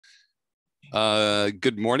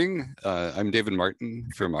Good morning. I'm David Martin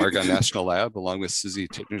from Argonne National Lab, along with Susie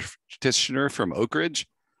Tishner from Oak Ridge.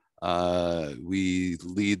 We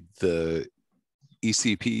lead the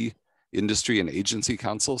ECP Industry and Agency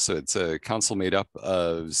Council. So it's a council made up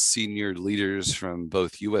of senior leaders from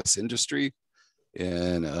both U.S. industry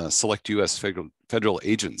and select U.S. federal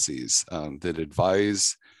agencies that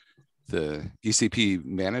advise the ECP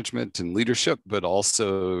management and leadership, but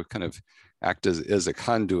also kind of act as a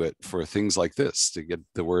conduit for things like this to get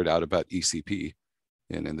the word out about ECP,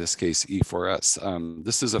 and in this case, E4S.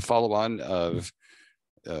 This is a follow-on of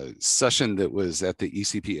a session that was at the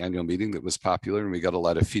ECP annual meeting that was popular, and we got a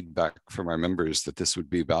lot of feedback from our members that this would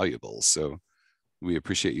be valuable. So we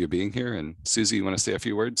appreciate you being here. And Susie, you want to say a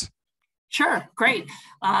few words? Sure, great.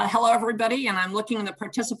 Hello, everybody. And I'm looking in the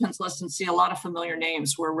participants list and see a lot of familiar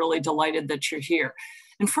names. We're really delighted that you're here.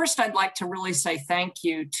 And first, I'd like to really say thank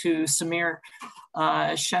you to Samir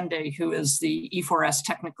Shende, who is the E4S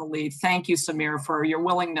technical lead. Thank you, Samir, for your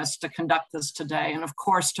willingness to conduct this today. And of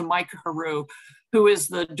course, to Mike Haru, who is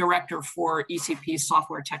the director for ECP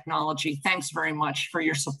software technology. Thanks very much for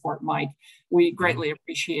your support, Mike. We greatly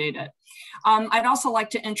appreciate it. I'd also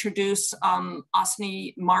like to introduce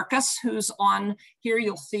Osni Marcus, who's on here.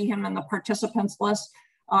 You'll see him in the participants list.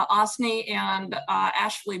 Osni and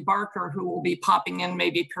Ashley Barker, who will be popping in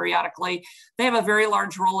maybe periodically. They have a very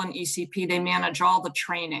large role in ECP. They manage all the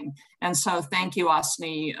training. And so thank you,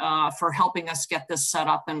 Osni, for helping us get this set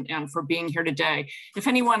up and for being here today. If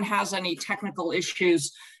anyone has any technical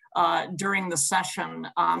issues during the session,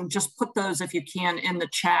 just put those, if you can, in the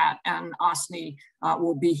chat, and Osni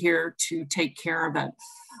will be here to take care of it.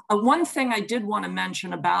 One thing I did want to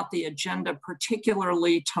mention about the agenda,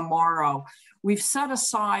 particularly tomorrow, we've set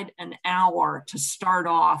aside an hour to start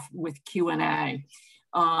off with Q&A.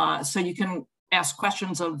 So you can ask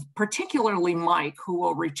questions of particularly Mike, who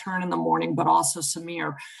will return in the morning, but also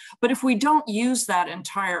Samir. But if we don't use that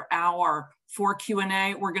entire hour for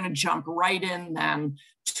Q&A, we're going to jump right in then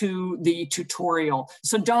to the tutorial.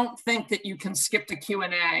 So don't think that you can skip the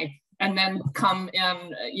Q&A and then come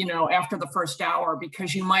in, after the first hour,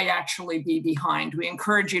 because you might actually be behind. We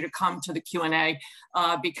encourage you to come to the Q&A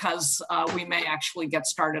because we may actually get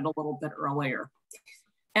started a little bit earlier.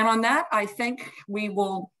 And on that, I think we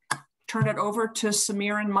will turn it over to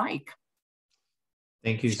Samir and Mike.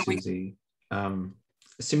 Thank you, Susie.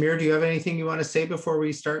 Samir, do you have anything you want to say before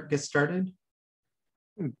we get started?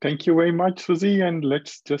 Thank you very much, Susie. And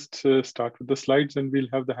let's just start with the slides, and we'll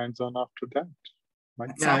have the hands-on after that.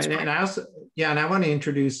 And I want to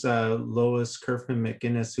introduce Lois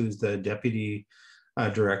Kerfman-McInnes, who's the Deputy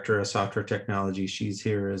Director of Software Technology. She's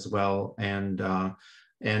here as well. And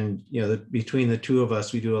between the two of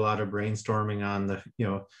us, we do a lot of brainstorming on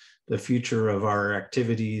the future of our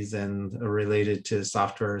activities and related to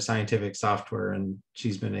software, scientific software. And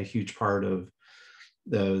she's been a huge part of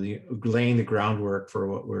laying the groundwork for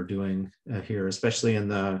what we're doing here, especially in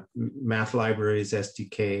the math libraries,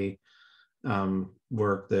 SDK,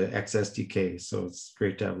 work, the XSDK. So it's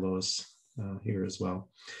great to have Lois here as well.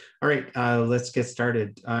 All right, let's get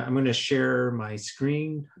started. I'm going to share my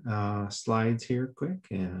screen slides here quick.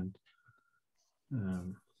 And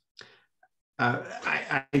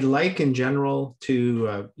I like in general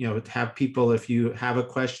to have people, if you have a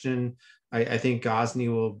question, I think Osni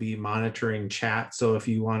will be monitoring chat. So if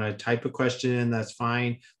you want to type a question in, that's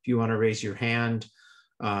fine. If you want to raise your hand,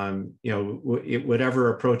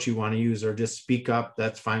 whatever approach you want to use, or just speak up,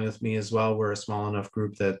 that's fine with me as well. We're a small enough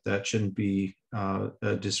group that shouldn't be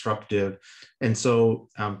disruptive. And so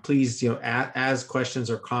please, as questions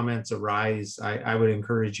or comments arise, I would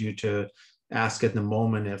encourage you to ask at the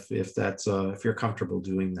moment if you're comfortable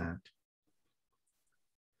doing that.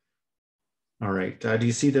 All right, do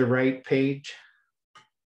you see the right page?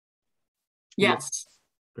 Yes.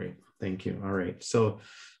 Great, thank you. All right, so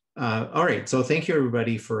thank you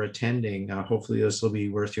everybody for attending. Hopefully this will be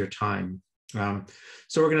worth your time. So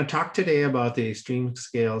we're going to talk today about the Extreme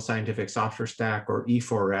Scale Scientific Software Stack, or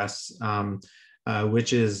E4S,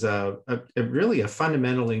 which is really a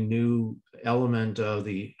fundamentally new element of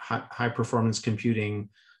the high performance computing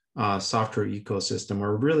software ecosystem.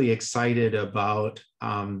 We're really excited about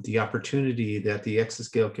the opportunity that the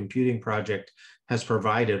Exascale Computing Project has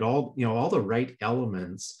provided all the right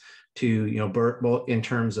elements to, both in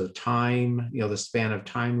terms of time, the span of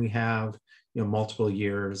time we have, multiple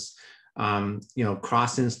years,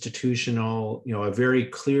 cross-institutional, a very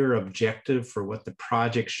clear objective for what the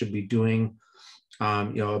project should be doing,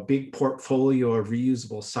 a big portfolio of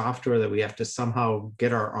reusable software that we have to somehow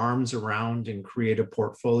get our arms around and create a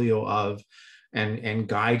portfolio of and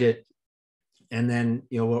guide it And then,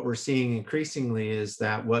 what we're seeing increasingly is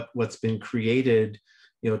that what's been created,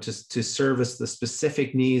 to service the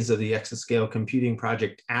specific needs of the exascale computing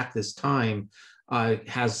project at this time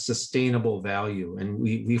has sustainable value. And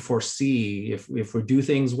we foresee, if we do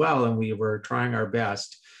things well and we're trying our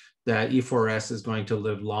best, that E4S is going to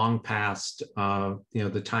live long past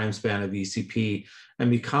the time span of ECP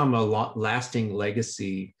and become a lasting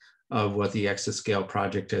legacy of what the exascale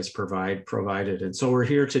project has provided. And so we're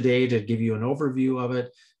here today to give you an overview of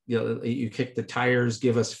it. You kick the tires,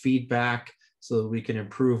 give us feedback so that we can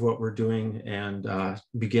improve what we're doing and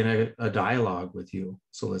begin a dialogue with you.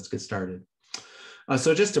 So let's get started.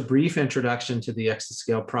 So just a brief introduction to the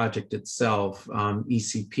exascale project itself,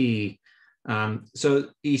 ECP. So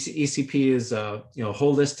ECP is a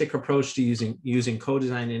holistic approach to using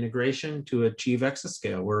co-design integration to achieve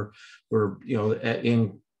exascale. We're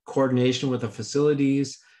in coordination with the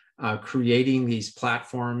facilities, creating these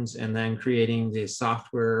platforms, and then creating the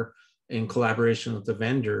software in collaboration with the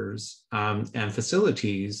vendors and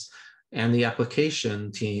facilities and the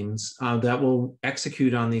application teams that will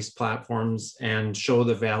execute on these platforms and show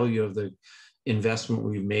the value of the investment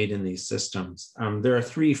we've made in these systems. There are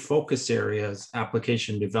three focus areas.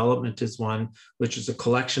 Application development is one, which is a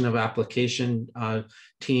collection of application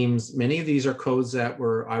teams. Many of these are codes that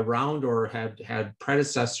were around or had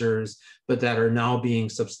predecessors, but that are now being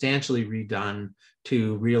substantially redone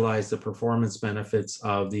to realize the performance benefits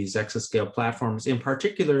of these exascale platforms, in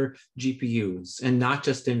particular GPUs, and not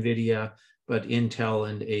just NVIDIA, but Intel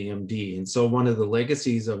and AMD. And so one of the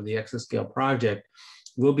legacies of the exascale project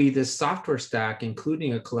will be this software stack,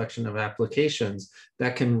 including a collection of applications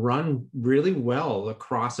that can run really well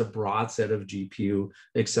across a broad set of GPU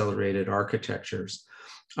accelerated architectures.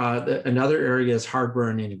 Another area is hardware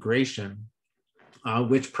and integration,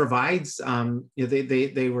 which provides,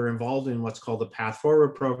 they were involved in what's called the Path Forward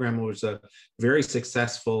program, which was a very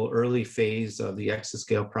successful early phase of the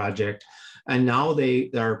exascale project. And now they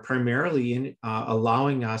are primarily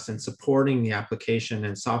allowing us and supporting the application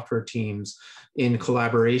and software teams in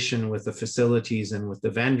collaboration with the facilities and with the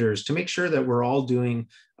vendors to make sure that we're all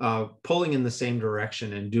pulling in the same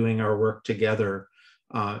direction and doing our work together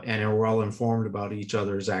and are well informed about each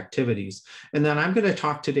other's activities. And then I'm going to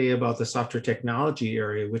talk today about the software technology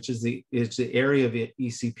area, which is the area of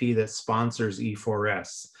ECP that sponsors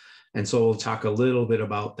E4S. And so we'll talk a little bit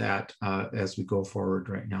about that as we go forward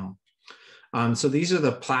right now. So these are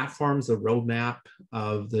the platforms, the roadmap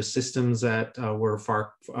of the systems that we're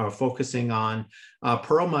focusing on.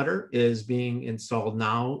 Perlmutter is being installed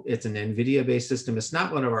now. It's an NVIDIA-based system. It's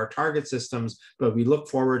not one of our target systems, but we look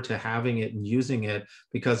forward to having it and using it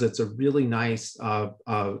because it's a really nice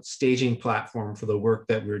staging platform for the work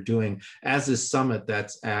that we're doing as this summit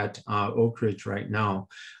that's at Oak Ridge right now.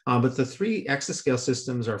 But the three exascale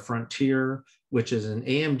systems are Frontier, which is an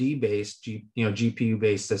AMD-based,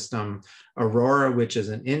 GPU-based system, Aurora, which is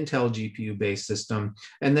an Intel GPU-based system,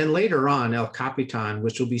 and then later on, El Capitan,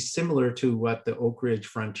 which will be similar to what the Oak Ridge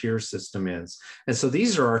Frontier system is. And so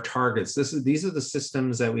these are our targets. These are the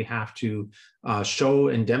systems that we have to show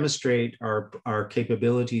and demonstrate our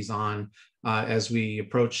capabilities on as we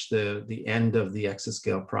approach the end of the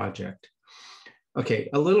exascale project. Okay,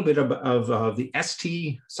 a little bit of the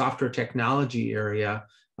ST software technology area.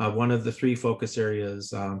 One of the three focus areas,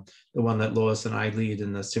 the one that Lois and I lead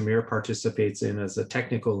and the Samir participates in as a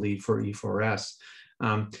technical lead for E4S.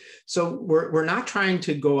 So we're not trying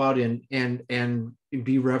to go out and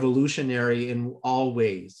be revolutionary in all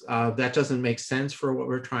ways. That doesn't make sense for what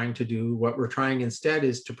we're trying to do. What we're trying instead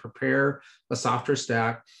is to prepare a software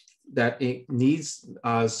stack that it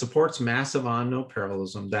supports massive on-node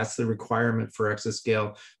parallelism. That's the requirement for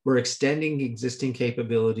exascale. We're extending existing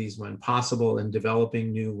capabilities when possible and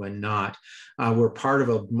developing new when not. We're part of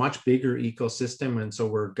a much bigger ecosystem, and so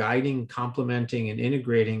we're guiding, complementing, and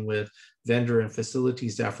integrating with vendor and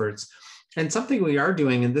facilities efforts. And something we are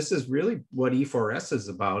doing, and this is really what E4S is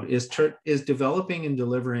about, is developing and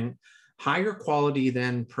delivering higher quality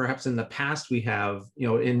than perhaps in the past we have,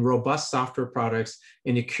 in robust software products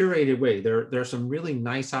in a curated way. There are some really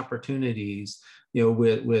nice opportunities,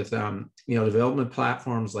 with development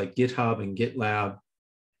platforms like GitHub and GitLab,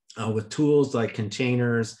 with tools like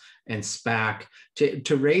containers and Spack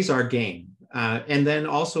to raise our game. And then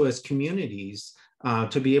also as communities,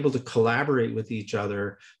 to be able to collaborate with each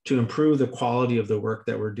other to improve the quality of the work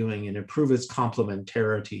that we're doing and improve its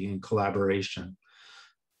complementarity and collaboration.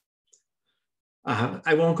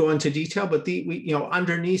 I won't go into detail, but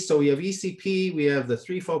underneath, so we have ECP, we have the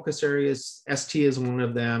 3 focus areas, ST is one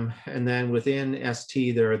of them, and then within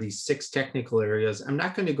ST, there are these 6 technical areas. I'm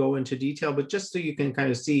not going to go into detail, but just so you can kind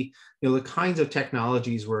of see, the kinds of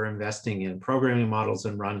technologies we're investing in: programming models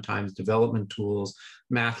and runtimes, development tools,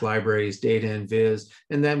 math libraries, data and viz.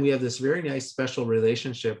 And then we have this very nice special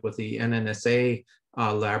relationship with the NNSA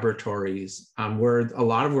laboratories, where a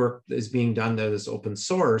lot of work is being done that is open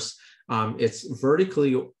source. It's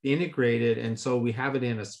vertically integrated, and so we have it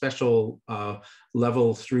in a special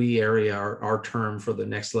level 3 area, our term for the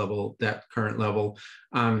next level, that current level.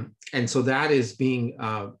 And so that is being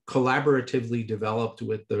collaboratively developed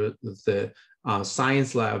with the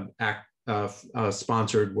Science Lab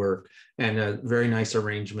sponsored work, and a very nice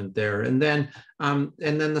arrangement there. And then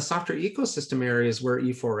the software ecosystem areas where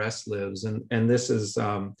E4S lives, and this is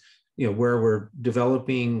where we're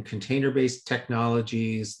developing container-based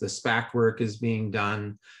technologies. The Spack work is being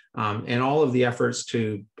done, and all of the efforts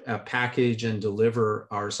to package and deliver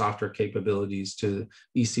our software capabilities to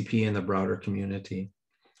ECP and the broader community.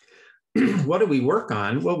 What do we work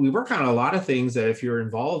on? Well, we work on a lot of things that, if you're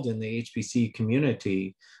involved in the HPC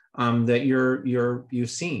community, that you've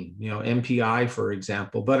seen, MPI, for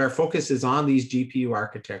example, but our focus is on these GPU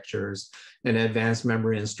architectures and advanced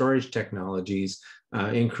memory and storage technologies,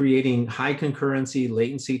 in creating high concurrency,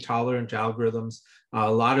 latency tolerant algorithms. A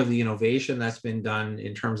lot of the innovation that's been done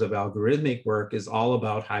in terms of algorithmic work is all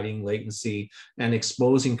about hiding latency and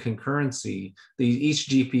exposing concurrency. Each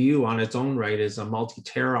GPU on its own right is a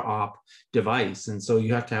multi-tera-op device. And so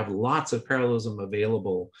you have to have lots of parallelism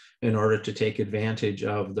available in order to take advantage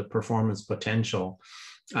of the performance potential.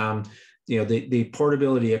 The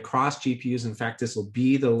portability across GPUs, in fact, this will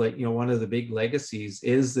be one of the big legacies,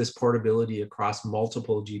 is this portability across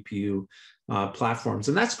multiple GPU platforms.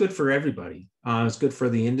 And that's good for everybody. It's good for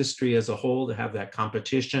the industry as a whole to have that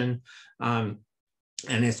competition. And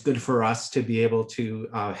it's good for us to be able to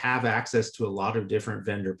have access to a lot of different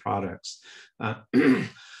vendor products.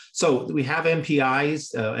 So we have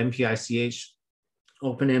MPIs, MPI-CH,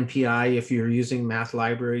 OpenMPI. If you're using math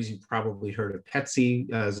libraries, you've probably heard of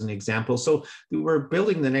PETSI as an example. So we're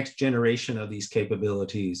building the next generation of these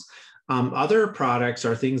capabilities. Other products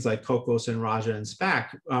are things like Cocos and Raja and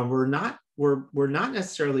Spack. We're not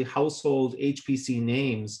necessarily household HPC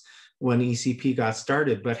names when ECP got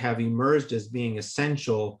started, but have emerged as being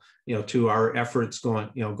essential, to our efforts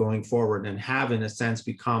going forward, and have, in a sense,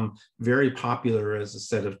 become very popular as a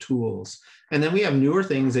set of tools. And then we have newer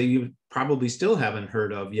things that you probably still haven't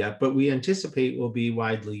heard of yet, but we anticipate will be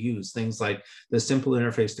widely used. Things like the simple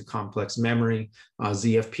interface to complex memory,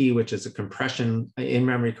 ZFP, which is a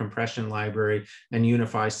in-memory compression library, and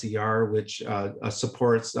UniFi-CR, which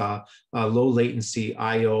supports low latency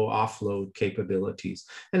IO offload capabilities.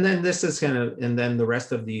 And then and then the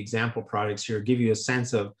rest of the example products here give you a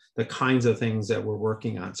sense of the kinds of things that we're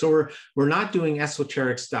working on. So we're not doing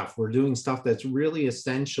esoteric stuff. We're doing stuff that's really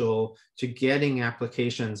essential to getting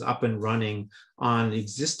applications up and running on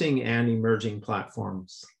existing and emerging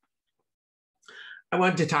platforms. I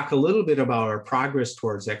wanted to talk a little bit about our progress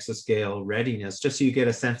towards exascale readiness, just so you get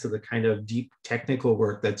a sense of the kind of deep technical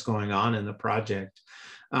work that's going on in the project.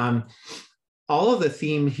 All of the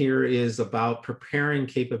theme here is about preparing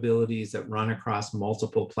capabilities that run across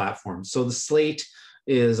multiple platforms. So the slate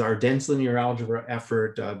is our dense linear algebra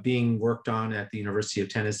effort being worked on at the University of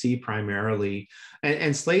Tennessee primarily.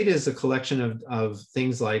 And SLATE is a collection of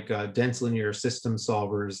things like dense linear system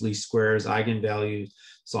solvers, least squares, eigenvalue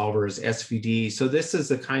solvers, SVD. So this is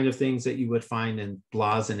the kind of things that you would find in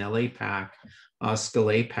BLAS and LAPACK,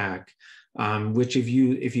 ScalaPACK, which if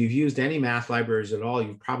you've used any math libraries at all,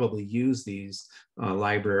 you've probably used these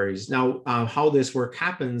libraries. Now, how this work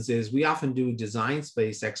happens is we often do design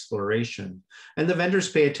space exploration, and the vendors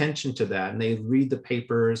pay attention to that, and they read the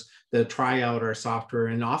papers, they'll try out our software,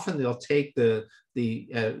 and often they'll take the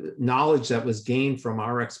knowledge that was gained from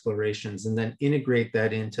our explorations and then integrate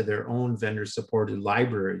that into their own vendor-supported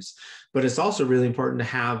libraries. But it's also really important to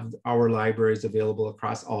have our libraries available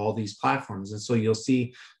across all these platforms. And so you'll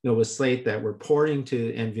see, with Slate that we're porting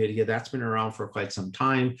to NVIDIA. That's been around for quite some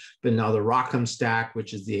time, but now the ROCm stack,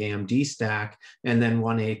 which is the AMD stack, and then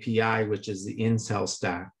one API, which is the Intel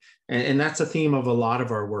stack. And that's a theme of a lot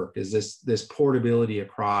of our work, is this portability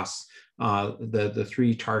across the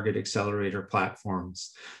 3 target accelerator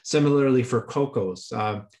platforms. Similarly for Cocos,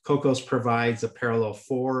 Cocos provides a parallel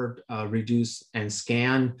forward, reduce, and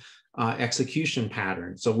scan execution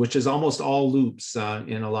pattern, so which is almost all loops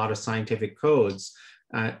in a lot of scientific codes.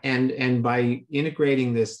 And by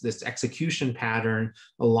integrating this execution pattern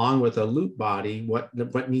along with a loop body,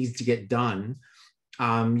 what needs to get done,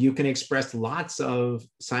 you can express lots of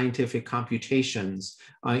scientific computations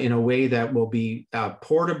in a way that will be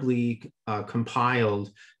portably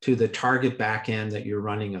compiled to the target backend that you're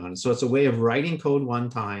running on. So it's a way of writing code one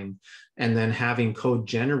time and then having code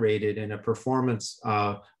generated in a performance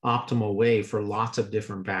optimal way for lots of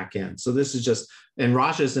different backends. So this is just, and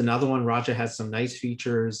Raja is another one. Raja has some nice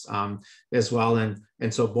features as well.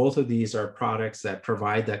 And so both of these are products that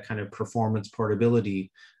provide that kind of performance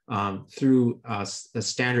portability through the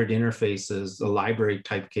standard interfaces, the library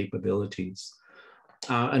type capabilities.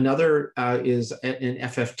 Another is in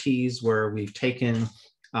FFTs, where we've taken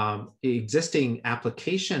existing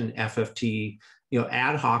application FFT,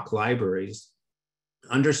 ad hoc libraries,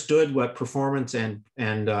 understood what performance and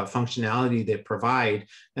functionality they provide,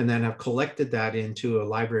 and then have collected that into a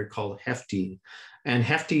library called Hefty. And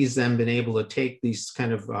Hefty's then been able to take these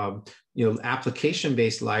kind of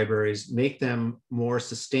application-based libraries, make them more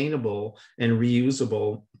sustainable and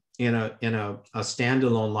reusable in a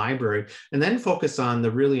standalone library, and then focus on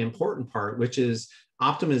the really important part, which is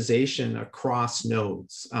optimization across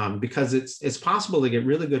nodes, because it's possible to get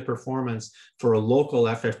really good performance for a local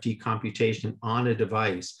FFT computation on a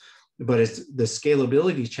device, but the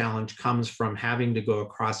scalability challenge comes from having to go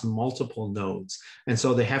across multiple nodes. And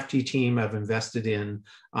so the Hefty team have invested in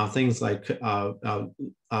things like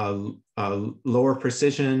lower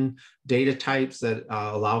precision data types that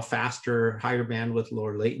allow faster, higher bandwidth,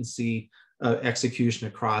 lower latency execution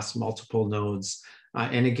across multiple nodes.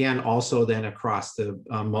 And again, also then across the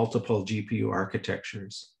multiple GPU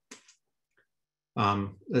architectures.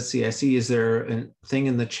 Let's see, I see, is there a thing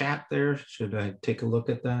in the chat there? Should I take a look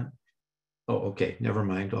at that? Oh, okay, never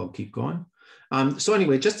mind, I'll keep going. So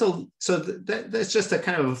anyway, that's just a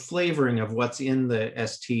kind of a flavoring of what's in the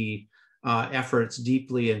ST efforts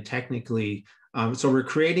deeply and technically. So we're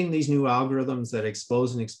creating these new algorithms that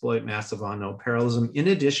expose and exploit massive on-node parallelism in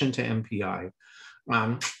addition to MPI.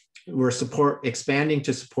 We're expanding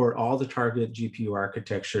to support all the target GPU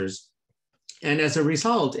architectures. And as a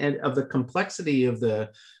result of the complexity of the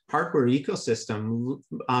hardware ecosystem,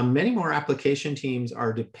 many more application teams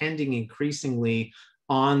are depending increasingly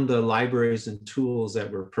on the libraries and tools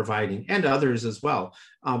that we're providing, and others as well,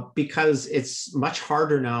 because it's much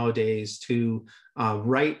harder nowadays to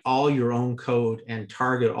write all your own code and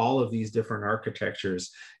target all of these different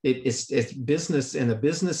architectures. It's business, in a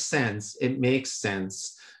business sense, it makes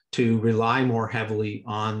sense to rely more heavily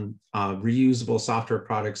on reusable software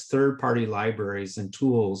products, third-party libraries and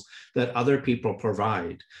tools that other people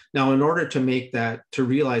provide. Now, in order to make that, to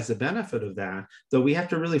realize the benefit of that, though, we have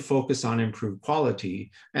to really focus on improved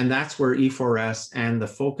quality. And that's where E4S and the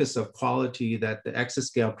focus of quality that the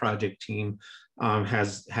Exascale project team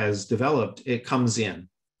has developed, it comes in.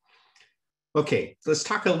 Okay, let's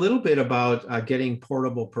talk a little bit about getting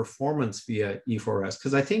portable performance via E4S,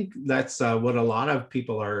 because I think that's what a lot of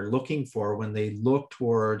people are looking for when they look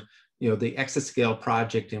toward the Exascale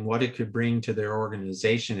project and what it could bring to their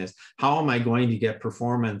organization is, how am I going to get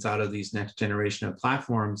performance out of these next generation of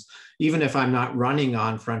platforms? Even if I'm not running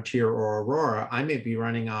on Frontier or Aurora, I may be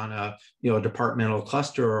running on a departmental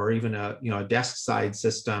cluster or even a desk side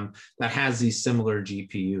system that has these similar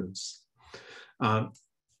GPUs.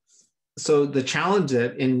 So the challenge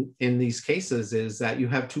in these cases is that you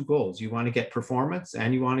have two goals. You want to get performance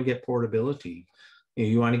and you want to get portability.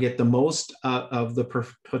 You want to get the most of the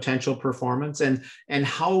potential performance, and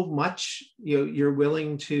how much you're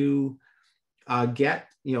willing to get,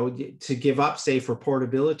 to give up, say, for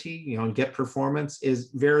portability, and get performance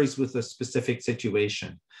varies with a specific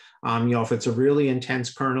situation. If it's a really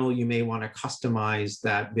intense kernel, you may want to customize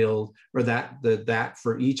that build or that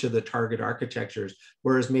for each of the target architectures.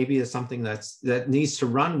 Whereas maybe it's something that needs to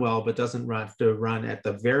run well, but doesn't have to run at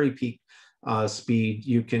the very peak speed.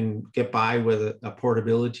 You can get by with a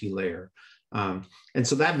portability layer. And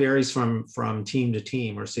so that varies from team to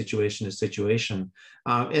team or situation to situation.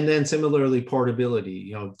 And then similarly,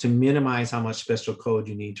 portability, to minimize how much special code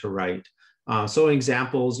you need to write. So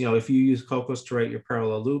examples, if you use Cocos to write your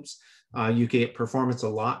parallel loops, you get performance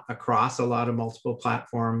across a lot of multiple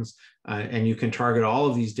platforms, and you can target all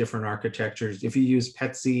of these different architectures. If you use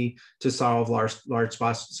PETC to solve large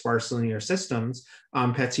sparse linear systems,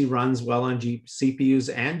 PETC runs well on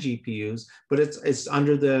CPUs and GPUs, but it's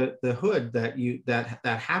under the hood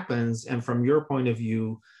that happens. And from your point of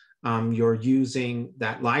view, you're using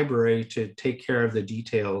that library to take care of the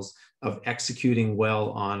details of executing well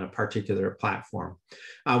on a particular platform.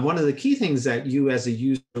 One of the key things that you as a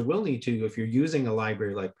user will need to, if you're using a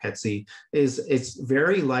library like PETSI, is it's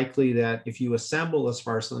very likely that if you assemble a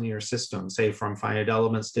sparse linear system, say from finite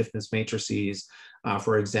element stiffness matrices,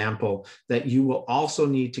 for example, that you will also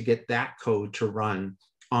need to get that code to run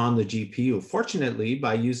on the GPU. Fortunately,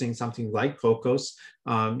 by using something like Cocos,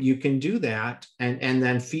 you can do that and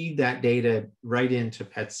then feed that data right into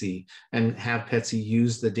PETSI and have PETSI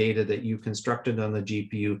use the data that you constructed on the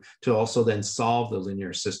GPU to also then solve the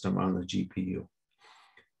linear system on the GPU.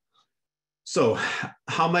 So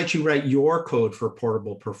how might you write your code for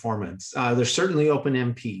portable performance? There's certainly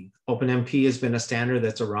OpenMP. OpenMP has been a standard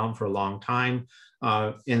that's around for a long time.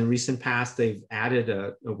 In recent past, they've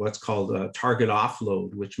added what's called a target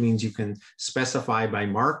offload, which means you can specify by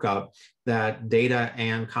markup that data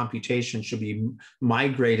and computation should be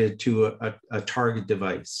migrated to a target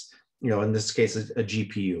device, in this case, a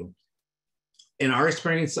GPU. In our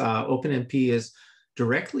experience, OpenMP is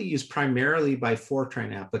directly used primarily by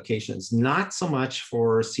Fortran applications, not so much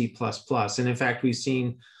for C++. And in fact, we've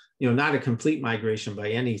seen not a complete migration by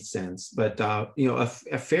any sense, but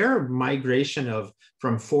a fair migration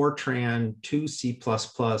from Fortran to C++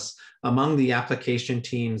 among the application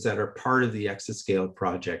teams that are part of the Exascale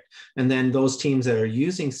project. And then those teams that are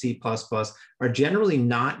using C++ are generally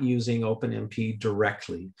not using OpenMP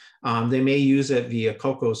directly. They may use it via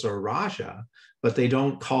Cocos or Raja, but they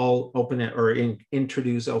don't call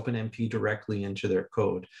introduce OpenMP directly into their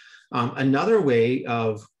code. Another way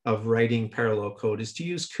of writing parallel code is to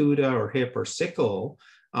use CUDA or HIP or SYCL,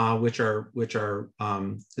 which are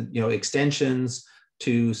extensions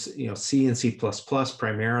to C and C++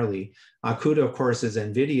 primarily. CUDA, of course, is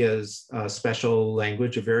NVIDIA's special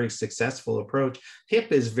language, a very successful approach.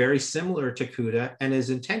 HIP is very similar to CUDA and is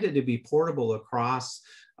intended to be portable across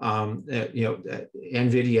NVIDIA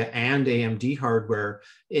and AMD hardware.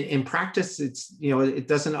 In practice, it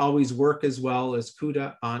doesn't always work as well as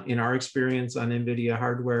CUDA in our experience on NVIDIA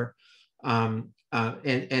hardware. And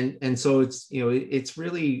so it's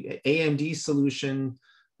really AMD solution,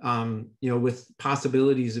 with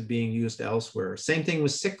possibilities of being used elsewhere. Same thing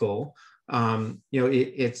with SYCL.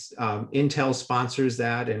 Intel sponsors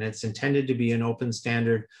that, and it's intended to be an open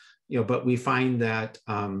standard. But we find that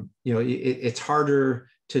it's harder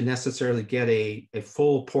to necessarily get a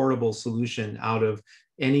full portable solution out of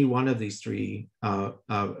any one of these three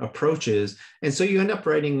approaches. And so you end up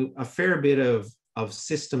writing a fair bit of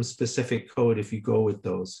system-specific code if you go with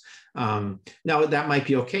those. Now, that might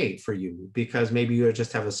be okay for you because maybe you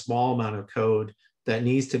just have a small amount of code that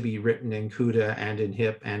needs to be written in CUDA and in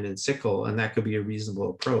HIP and in SYCL, and that could be a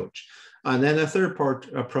reasonable approach. And then the third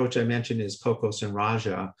approach I mentioned is Cocos and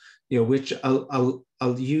Raja, which I'll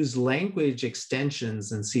use language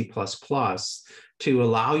extensions in C++ to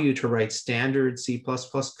allow you to write standard C++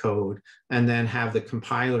 code and then have the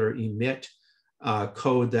compiler emit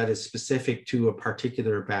code that is specific to a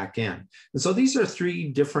particular backend. And so these are three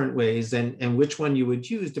different ways, and which one you would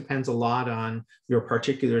use depends a lot on your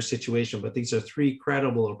particular situation, but these are three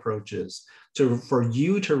credible approaches for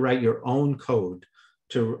you to write your own code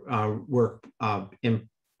to work in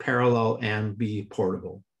parallel and be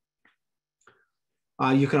portable.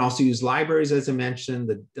 You can also use libraries, as I mentioned,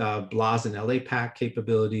 the BLAS and LAPACK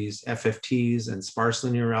capabilities, FFTs, and sparse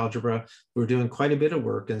linear algebra. We're doing quite a bit of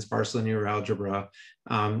work in sparse linear algebra,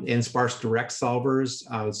 in sparse direct solvers,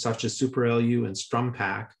 such as SuperLU and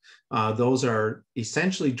StrumPack. Those are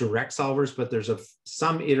essentially direct solvers, but there's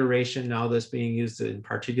some iteration now that's being used in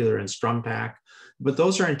particular in StrumPack. But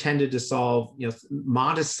those are intended to solve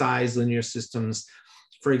modest-sized linear systems.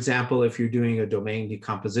 For example, if you're doing a domain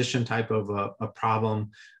decomposition type of a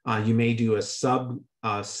problem, you may do a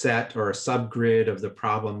subset or a subgrid of the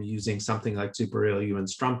problem using something like SuperLU and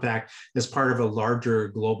StrumPack as part of a larger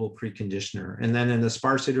global preconditioner. And then in the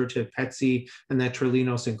sparse iterative PETSI and the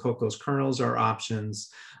Trilinos and Cocos kernels are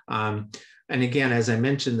options. And again, as I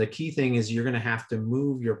mentioned, the key thing is you're going to have to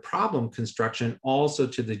move your problem construction also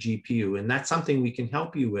to the GPU. And that's something we can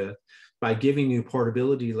help you with by giving you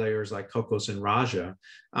portability layers like Cocos and Raja.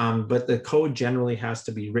 But the code generally has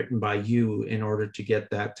to be written by you in order to get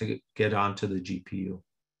that to get onto the GPU.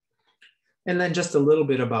 And then just a little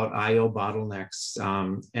bit about IO bottlenecks,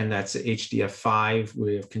 and that's HDF5.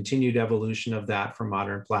 We have continued evolution of that for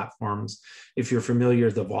modern platforms. If you're familiar,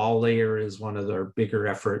 the vol layer is one of their bigger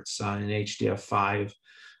efforts in HDF5.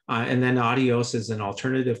 And then Audios is an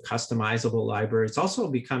alternative customizable library. It's also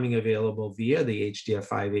becoming available via the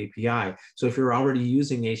HDF5 API. So if you're already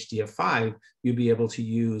using HDF5, you'll be able to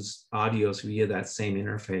use Audios via that same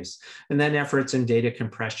interface. And then efforts in data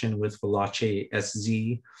compression with Veloce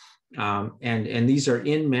SZ. And these are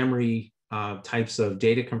in-memory types of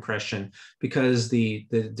data compression, because the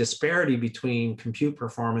disparity between compute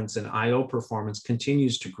performance and IO performance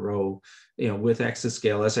continues to grow, with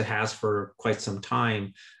exascale, as it has for quite some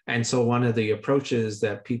time. And so one of the approaches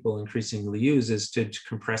that people increasingly use is to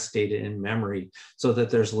compress data in memory, so that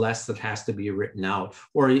there's less that has to be written out,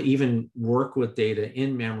 or even work with data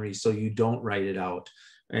in memory so you don't write it out.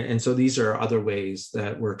 And so these are other ways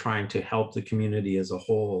that we're trying to help the community as a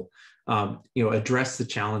whole address the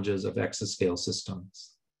challenges of exascale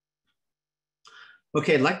systems.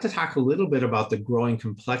 Okay, I'd like to talk a little bit about the growing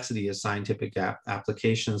complexity of scientific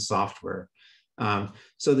application software.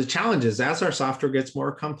 So the challenge is, as our software gets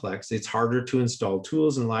more complex, it's harder to install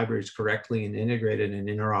tools and libraries correctly and integrate in an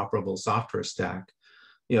interoperable software stack.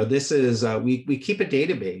 This is, we keep a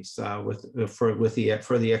database for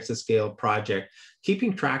the exascale project,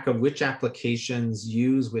 keeping track of which applications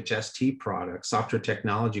use which ST products, software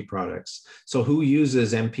technology products. So who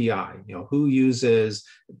uses MPI, who uses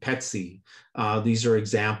PETSI? These are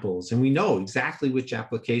examples, and we know exactly which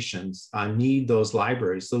applications need those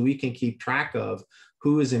libraries, so we can keep track of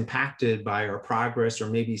who is impacted by our progress, or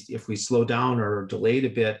maybe if we slow down or delayed a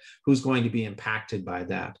bit, who's going to be impacted by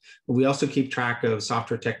that. We also keep track of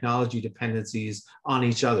software technology dependencies on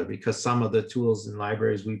each other, because some of the tools and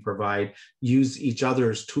libraries we provide use each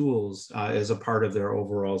other's tools as a part of their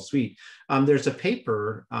overall suite. There's a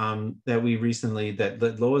paper that we recently, that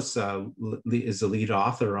Lois is the lead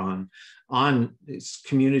author on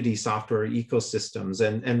community software ecosystems.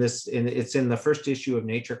 And it's in the first issue of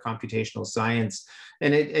Nature Computational Science.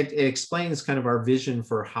 And it explains kind of our vision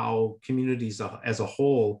for how communities as a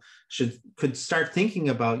whole could start thinking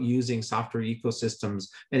about using software ecosystems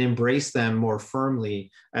and embrace them more firmly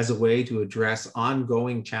as a way to address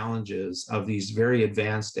ongoing challenges of these very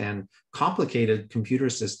advanced and complicated computer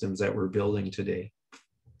systems that we're building today.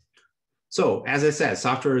 So, as I said,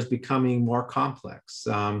 software is becoming more complex.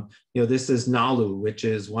 This is NALU, which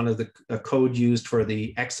is one of the code used for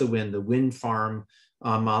the ExaWind, the wind farm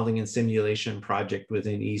modeling and simulation project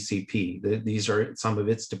within ECP. These are some of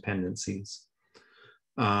its dependencies.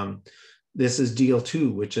 This is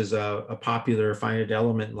DL2, which is a popular finite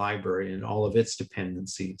element library and all of its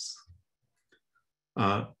dependencies.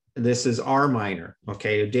 This is RMiner,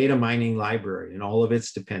 okay, a data mining library and all of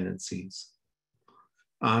its dependencies.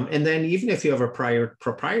 And then even if you have a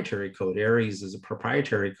proprietary code, Aries is a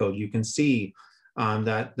proprietary code, you can see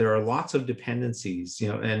that there are lots of dependencies,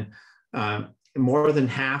 and more than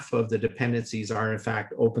half of the dependencies are in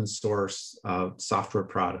fact open source software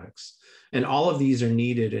products. And all of these are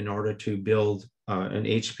needed in order to build an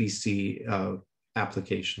HPC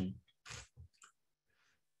application.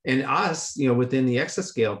 And us, within the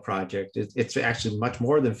Exascale project, it's actually much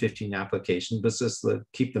more than 15 applications, but just to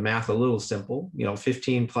keep the math a little simple,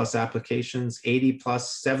 15 plus applications, 80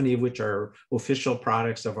 plus, 70 of which are official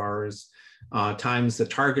products of ours, times the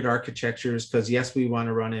target architectures, because yes, we want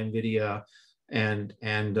to run NVIDIA and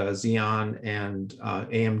Xeon and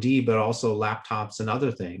AMD, but also laptops and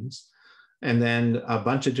other things. And then a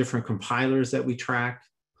bunch of different compilers that we track,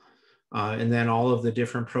 and then all of the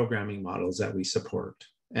different programming models that we support.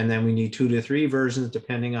 And then we need 2 to 3 versions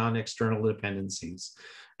depending on external dependencies.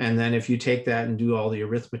 And then if you take that and do all the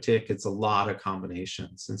arithmetic, it's a lot of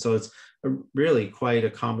combinations. And so it's really quite a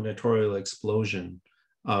combinatorial explosion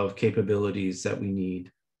of capabilities that we need.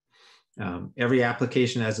 Every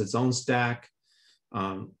application has its own stack.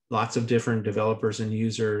 Lots of different developers and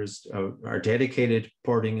users are dedicated to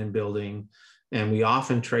porting and building. And we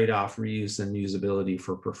often trade off reuse and usability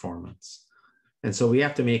for performance. And so we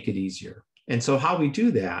have to make it easier. And so how we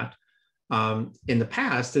do that in the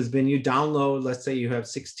past has been you download, let's say you have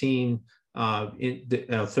 16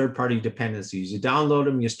 third-party dependencies. You download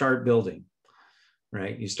them, you start building,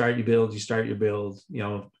 right? You start your build,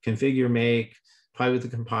 configure, make, play with the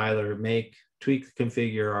compiler, make, tweak the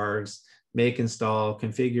configure args, make, install,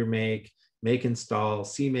 configure, make, install,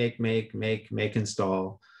 cmake, make,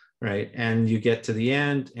 install, right? And you get to the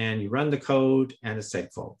end and you run the code and it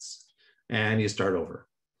seg faults and you start over.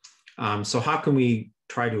 So how can we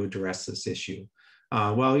try to address this issue?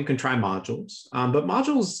 Well, you can try modules, but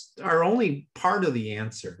modules are only part of the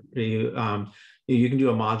answer. You can do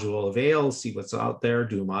a module avail, see what's out there,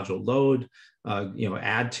 do a module load,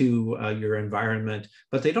 add to your environment,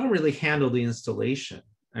 but they don't really handle the installation.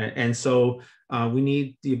 And so we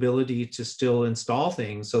need the ability to still install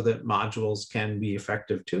things so that modules can be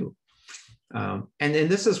effective too. And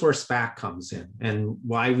this is where Spack comes in, and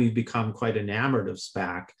why we've become quite enamored of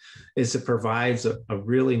Spack is it provides a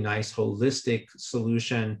really nice holistic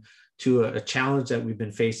solution to a challenge that we've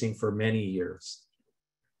been facing for many years.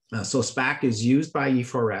 So Spack is used by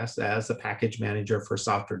E4S as a package manager for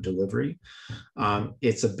software delivery.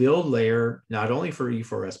 It's a build layer, not only for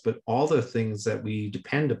E4S, but all the things that we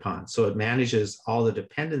depend upon. So it manages all the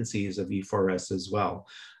dependencies of E4S as well.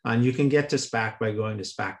 And you can get to Spack by going to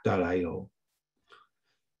spack.io.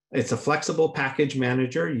 It's a flexible package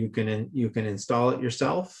manager. You can install it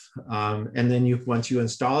yourself. And then once you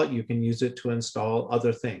install it, you can use it to install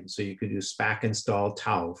other things. So you could do Spack install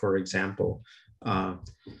tau, for example.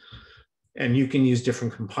 And you can use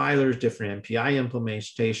different compilers, different MPI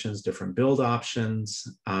implementations, different build options.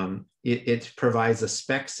 It provides a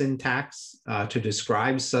spec syntax to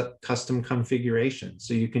describe custom configuration.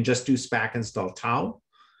 So you can just do Spack install tau.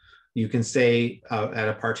 You can say at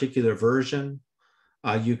a particular version,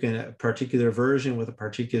 a particular version with a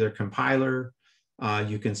particular compiler.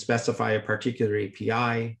 You can specify a particular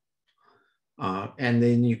API. And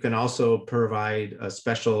then you can also provide a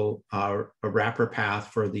special a wrapper path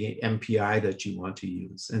for the MPI that you want to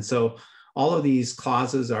use. And so all of these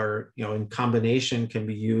clauses are, in combination can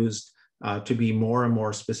be used to be more and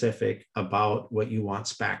more specific about what you want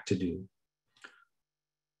Spack to do.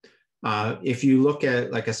 If you look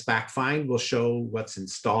at like a Spack find, will show what's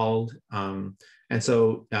installed. And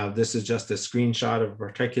so this is just a screenshot of a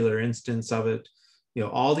particular instance of it.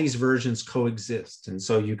 All these versions coexist. And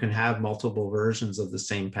so you can have multiple versions of the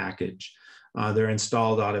same package. They're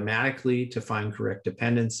installed automatically to find correct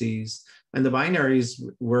dependencies. And the binaries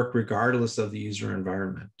work regardless of the user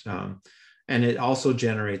environment. And it also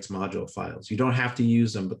generates module files. You don't have to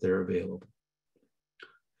use them, but they're available.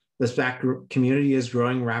 The Spack community is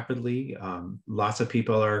growing rapidly. Lots of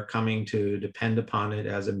people are coming to depend upon it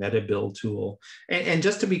as a meta build tool. And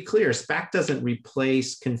just to be clear, Spack doesn't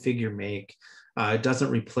replace configure make. It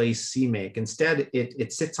doesn't replace CMake. Instead,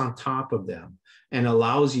 it sits on top of them and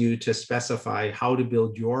allows you to specify how to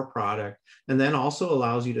build your product, and then also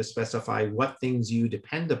allows you to specify what things you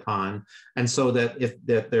depend upon. And so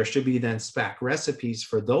that there should be then Spack recipes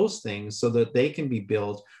for those things so that they can be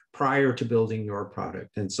built prior to building your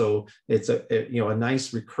product. And so it's a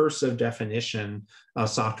nice recursive definition of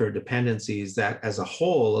software dependencies that as a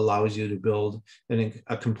whole allows you to build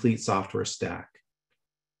a complete software stack.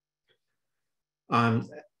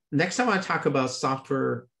 Next, I want to talk about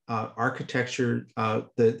software architecture,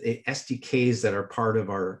 the SDKs that are part of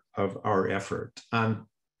our effort.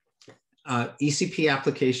 ECP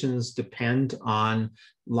applications depend on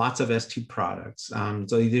lots of ST products.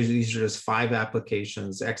 So these are just 5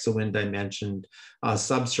 applications. Exowind I mentioned.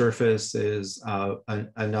 Subsurface is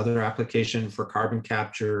another application for carbon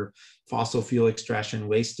capture, fossil fuel extraction,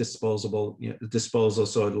 waste disposal.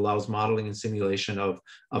 So it allows modeling and simulation of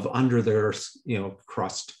under the Earth's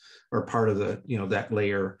crust, or part of the that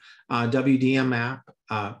layer. WDM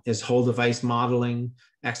app is whole device modeling.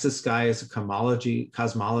 Exasky is a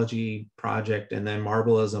cosmology project, and then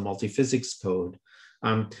Marble is a multiphysics code.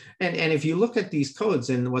 And if you look at these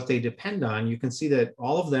codes and what they depend on, you can see that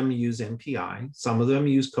all of them use MPI. Some of them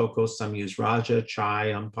use Cocos, some use Raja,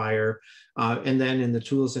 Chai, Umpire. And then in the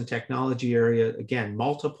tools and technology area, again,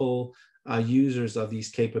 multiple users of these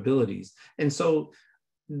capabilities. And so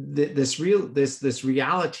this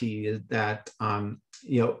reality is that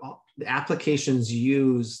the applications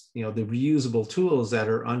use the reusable tools that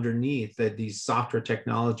are underneath these software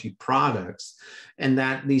technology products, and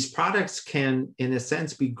that these products can, in a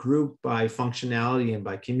sense, be grouped by functionality and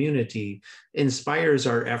by community, inspires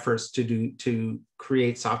our efforts to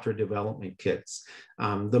create software development kits.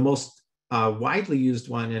 The most widely used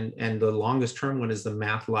one and the longest term one is the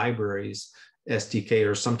math libraries SDK,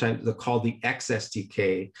 or sometimes they're called the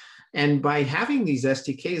XSDK. And by having these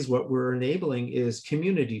SDKs, what we're enabling is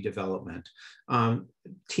community development.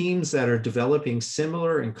 Teams that are developing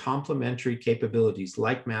similar and complementary capabilities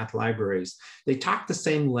like math libraries, they talk the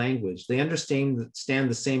same language, they understand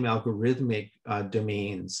the same algorithmic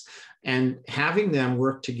domains, and having them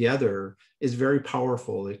work together is very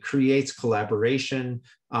powerful. It creates collaboration,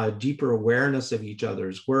 deeper awareness of each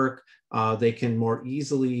other's work. They can more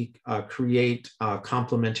easily create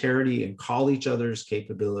complementarity and call each other's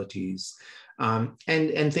capabilities.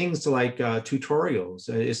 And things like tutorials.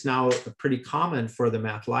 It's now pretty common for the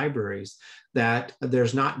math libraries that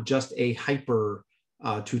there's not just a hyper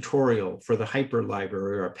tutorial for the hyper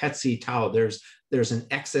library, or a PETC tau. There's an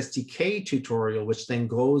XSDK tutorial, which then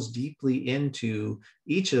goes deeply into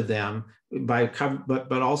each of them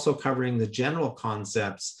but also covering the general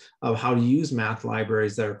concepts of how to use math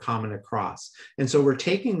libraries that are common across. And so we're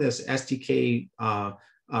taking this SDK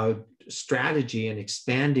strategy and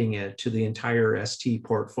expanding it to the entire ST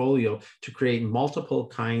portfolio to create multiple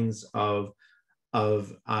kinds of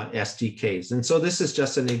SDKs. And so this is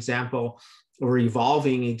just an example. We're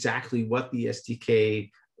evolving exactly what the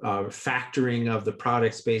SDK factoring of the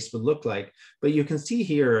product space would look like. But you can see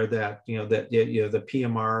here that, the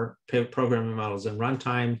PMR, programming models and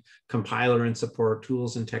runtime, compiler and support,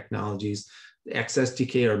 tools and technologies,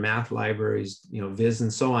 XSDK or math libraries, Viz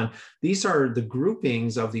and so on. These are the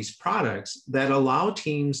groupings of these products that allow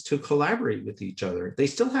teams to collaborate with each other. They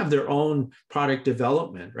still have their own product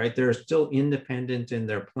development, right? They're still independent in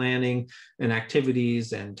their planning and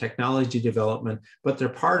activities and technology development, but they're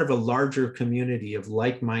part of a larger community of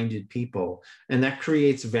like-minded people. And that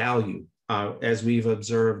creates value, as we've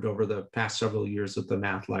observed over the past several years with the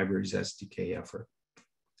Math Libraries SDK effort.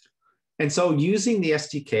 And so using the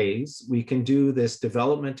SDKs, we can do this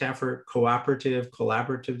development effort,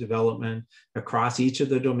 collaborative development across each of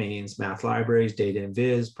the domains, math libraries, data and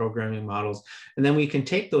viz, programming models. And then we can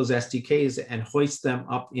take those SDKs and hoist them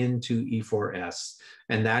up into E4S.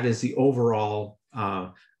 And that is the overall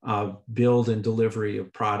build and delivery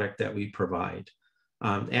of product that we provide.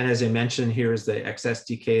 And as I mentioned, here's the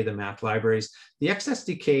XSDK, the math libraries. The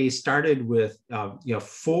XSDK started with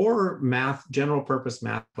 4 general purpose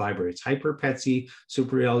math libraries: Hyper, PETC,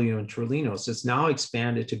 SuperLU, and Trilinos. It's now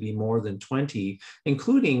expanded to be more than 20,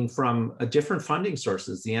 including from different funding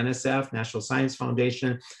sources, the NSF, National Science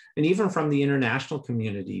Foundation, and even from the international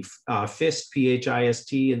community. FIST,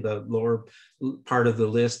 PHIST, in the lower part of the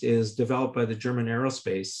list, is developed by the German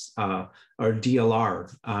Aerospace, or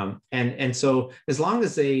DLR. And so as long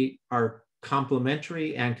as they are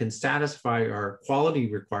complementary and can satisfy our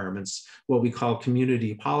quality requirements, what we call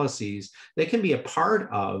community policies, they can be a part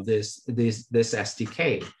of this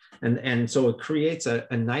SDK. And so it creates a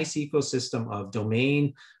nice ecosystem of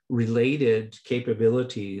domain-related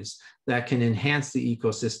capabilities that can enhance the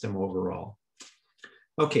ecosystem overall.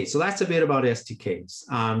 Okay, so that's a bit about SDKs.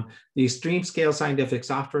 The Extreme Scale Scientific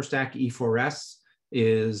Software Stack, E4S,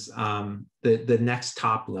 is the next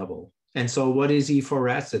top level. And so what is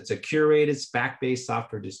E4S? It's a curated Spack-based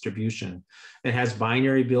software distribution. It has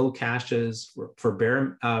binary build caches for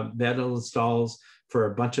bare metal installs for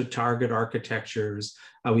a bunch of target architectures.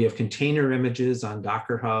 We have container images on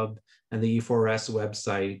Docker Hub and the E4S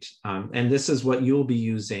website. And this is what you'll be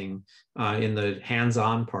using in the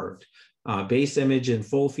hands-on part. Base image and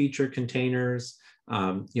full feature containers,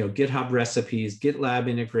 GitHub recipes, GitLab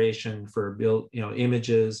integration for build,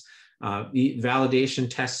 images, validation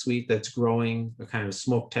test suite that's growing, a kind of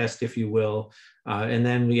smoke test, if you will. And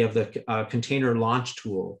then we have the container launch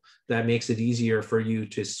tool that makes it easier for you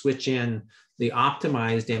to switch in the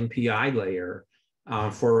optimized MPI layer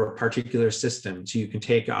for a particular system. So you can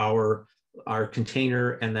take our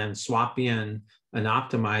container and then swap in an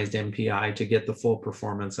optimized MPI to get the full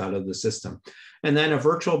performance out of the system. And then a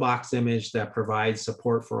VirtualBox image that provides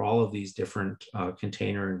support for all of these different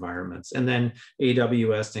container environments. And then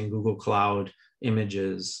AWS and Google Cloud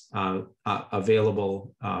images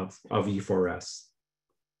available of E4S.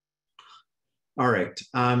 All right,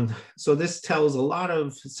 so this tells a lot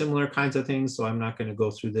of similar kinds of things, so I'm not going to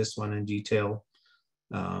go through this one in detail.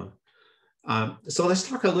 So let's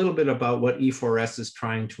talk a little bit about what E4S is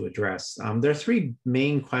trying to address. There are 3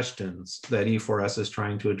 main questions that E4S is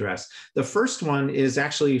trying to address. The first one is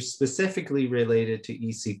actually specifically related to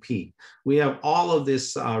ECP. We have all of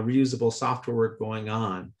this reusable software work going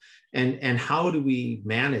on. And how do we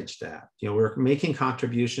manage that? We're making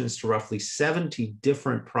contributions to roughly 70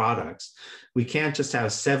 different products. We can't just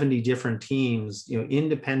have 70 different teams,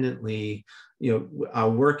 independently,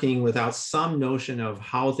 working without some notion of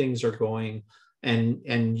how things are going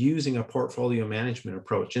and using a portfolio management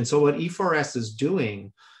approach. And so what E4S is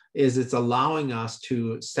doing is it's allowing us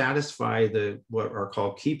to satisfy what are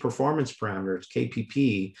called key performance parameters,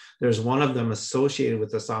 KPP. There's one of them associated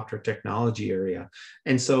with the software technology area.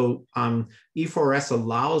 And so E4S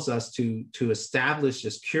allows us to establish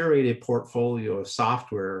this curated portfolio of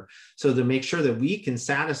software so to make sure that we can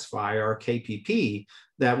satisfy our KPP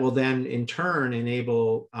that will then in turn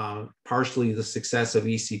enable partially the success of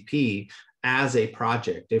ECP as a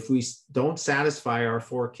project. If we don't satisfy our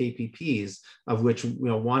 4 KPPs, of which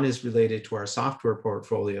one is related to our software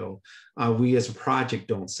portfolio, we as a project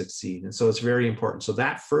don't succeed. And so it's very important. So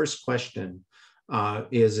that first question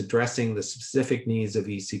is addressing the specific needs of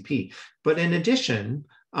ECP. But in addition,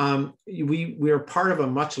 we are part of a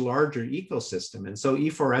much larger ecosystem. And so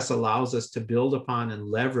E4S allows us to build upon and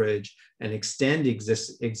leverage and extend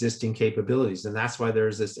existing capabilities. And that's why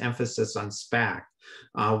there's this emphasis on Spack,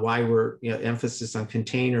 why we're emphasis on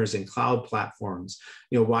containers and cloud platforms,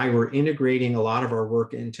 why we're integrating a lot of our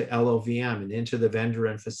work into LLVM and into the vendor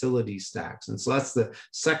and facility stacks. And so that's the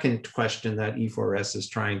second question that E4S is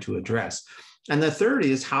trying to address. And the third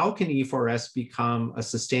is, how can E4S become a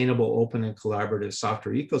sustainable, open, and collaborative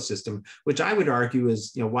software ecosystem, which I would argue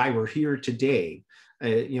is why we're here today.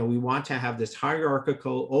 We want to have this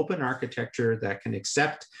hierarchical, open architecture that can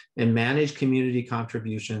accept and manage community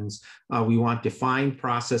contributions. We want defined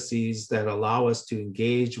processes that allow us to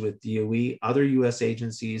engage with DOE, other US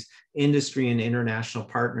agencies, industry, and international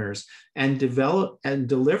partners, and develop and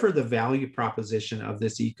deliver the value proposition of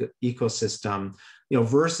this ecosystem,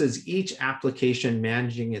 versus each application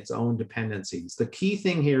managing its own dependencies. The key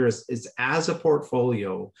thing here is as a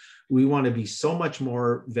portfolio, we want to be so much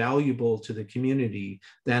more valuable to the community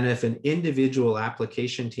than if an individual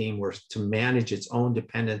application team were to manage its own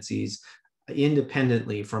dependencies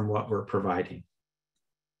independently from what we're providing.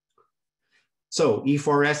 So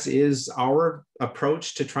E4S is our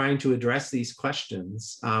approach to trying to address these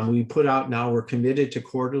questions. We put out now, we're committed to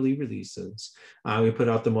quarterly releases. We put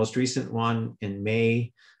out the most recent one in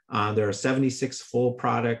May. There are 76 full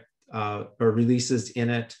product or releases in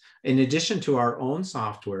it. In addition to our own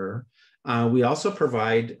software, we also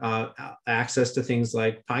provide access to things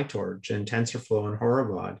like PyTorch and TensorFlow and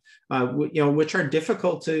Horovod, which are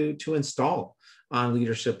difficult to install on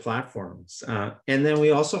leadership platforms. And then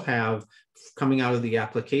we also have, coming out of the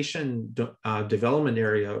application development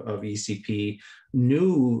area of ECP,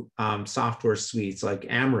 new software suites like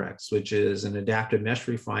Amrex, which is an adaptive mesh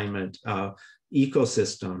refinement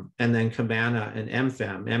ecosystem, and then Cabana and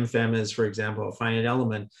MFEM. MFEM is, for example, a finite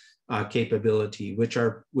element capability, which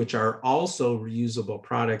are also reusable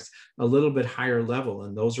products, a little bit higher level,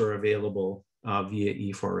 and those are available via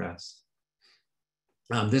E4S.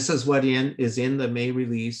 This is what is in the May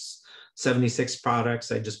release. 76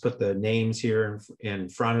 products. I just put the names here in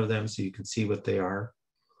front of them so you can see what they are.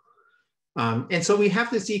 And so we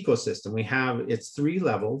have this ecosystem. It's 3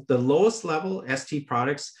 level. The lowest level, ST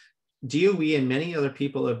products, DOE and many other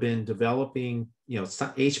people have been developing,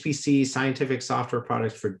 HPC scientific software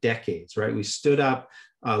products for decades, right? We stood up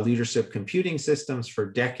leadership computing systems for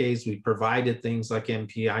decades. We provided things like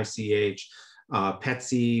MPICH,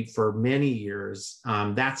 PETSI for many years.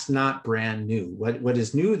 That's not brand new. What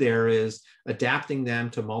is new there is adapting them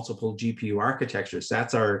to multiple GPU architectures.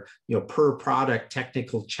 That's our per product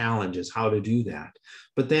technical challenge, is how to do that.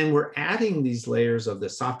 But then we're adding these layers of the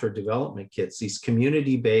software development kits, these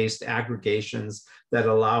community-based aggregations that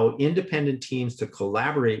allow independent teams to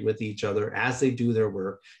collaborate with each other as they do their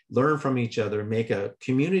work, learn from each other, make a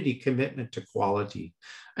community commitment to quality.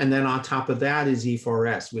 And then on top of that is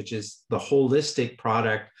E4S, which is the holistic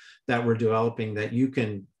product that we're developing that you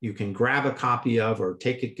can grab a copy of or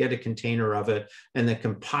get a container of it, and then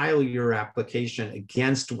compile your application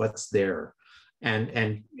against what's there,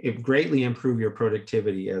 and it greatly improve your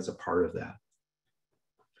productivity as a part of that.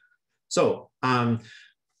 So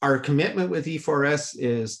our commitment with E4S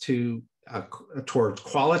is towards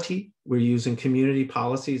quality. We're using community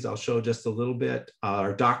policies. I'll show just a little bit.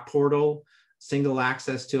 Our doc portal, single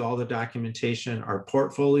access to all the documentation, our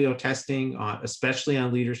portfolio testing, especially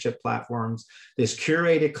on leadership platforms, this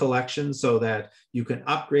curated collection so that you can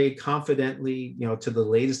upgrade confidently, to the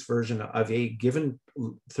latest version of a given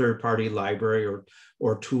third-party library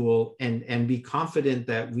or tool, and be confident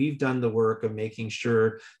that we've done the work of making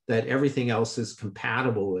sure that everything else is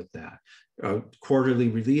compatible with that. Quarterly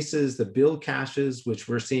releases, the build caches, which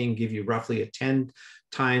we're seeing give you roughly a 10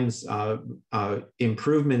 times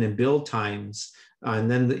improvement in build times, and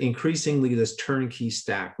then increasingly this turnkey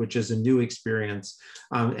stack, which is a new experience.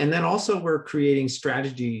 And then also we're creating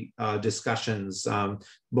strategy discussions,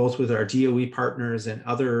 both with our DOE partners and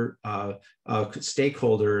other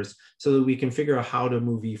stakeholders, so that we can figure out how to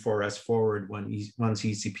move E4S forward once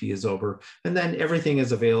ECP is over. And then everything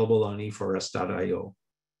is available on e4s.io.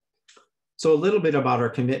 So a little bit about our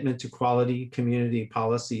commitment to quality, community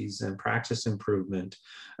policies, and practice improvement.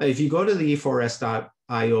 If you go to the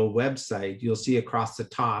e4s.io website, you'll see across the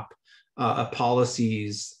top a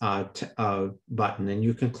policies button, and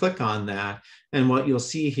you can click on that. And what you'll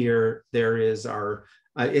see here, there is our,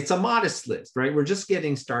 it's a modest list, right? We're just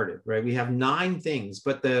getting started, right? We have 9 things,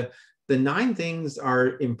 but the 9 things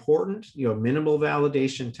are important, minimal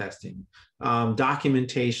validation testing,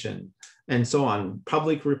 documentation, and so on,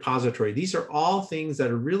 public repository. These are all things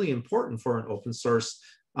that are really important for an open source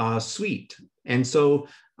suite. And so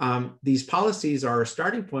these policies are a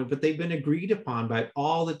starting point, but they've been agreed upon by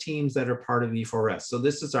all the teams that are part of E4S. So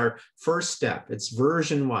this is our first step. It's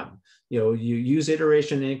version 1. You use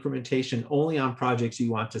iteration and incrementation only on projects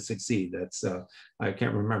you want to succeed. That's I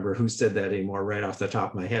can't remember who said that anymore right off the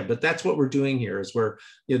top of my head, but that's what we're doing here. Is where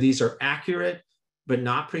these are accurate but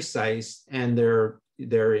not precise, and they're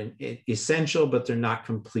essential but they're not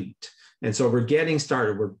complete. And so we're getting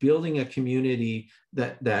started. We're building a community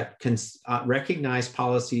that can recognize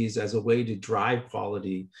policies as a way to drive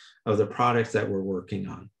quality of the products that we're working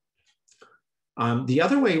on. The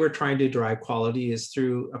other way we're trying to drive quality is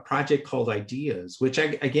through a project called Ideas, which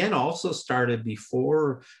again also started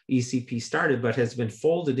before ECP started, but has been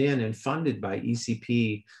folded in and funded by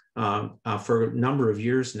ECP for a number of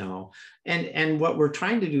years now. And what we're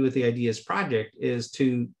trying to do with the Ideas project is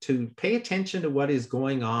to pay attention to what is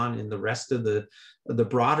going on in the rest of the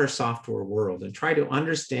broader software world and try to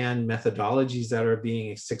understand methodologies that are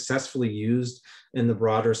being successfully used in the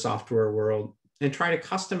broader software world, and try to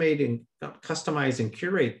customize and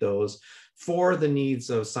curate those for the needs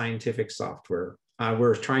of scientific software.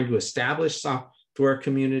 We're trying to establish software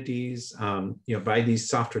communities, by these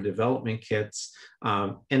software development kits,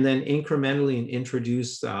 and then incrementally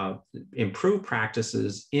introduce improved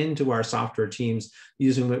practices into our software teams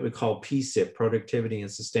using what we call PSIP, Productivity and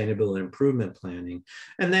Sustainability Improvement Planning,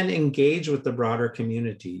 and then engage with the broader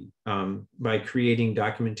community by creating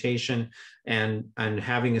documentation and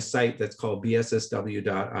having a site that's called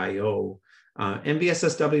bssw.io. And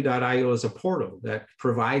bssw.io is a portal that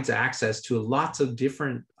provides access to lots of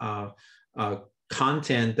different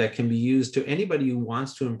content that can be used to anybody who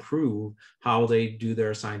wants to improve how they do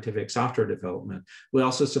their scientific software development. We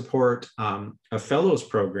also support a fellows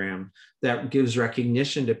program that gives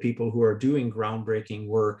recognition to people who are doing groundbreaking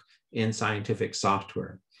work in scientific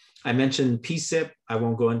software. I mentioned PSIP. I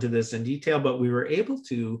won't go into this in detail, but we were able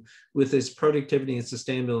to, with this productivity and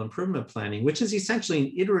sustainable improvement planning, which is essentially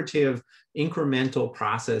an iterative, incremental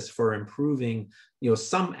process for improving,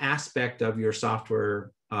 some aspect of your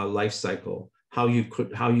software life cycle, how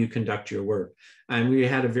you conduct your work. And we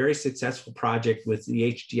had a very successful project with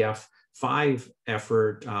the HDF5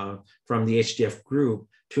 effort from the HDF group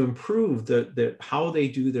to improve how they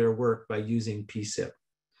do their work by using PSIP.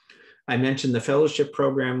 I mentioned the fellowship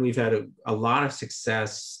program. We've had a lot of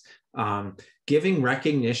success giving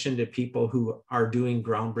recognition to people who are doing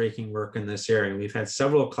groundbreaking work in this area. We've had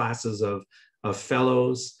several classes of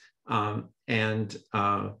fellows, and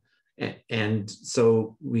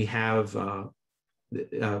so we have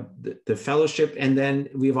the fellowship, and then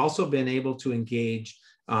we've also been able to engage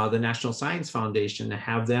the National Science Foundation to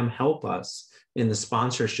have them help us in the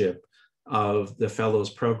sponsorship of the fellows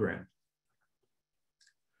program.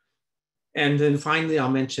 And then finally, I'll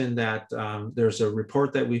mention that there's a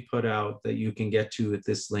report that we put out that you can get to at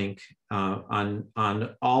this link on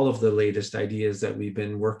all of the latest ideas that we've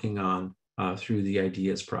been working on through the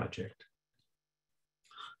Ideas project.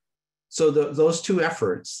 So those two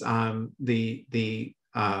efforts, the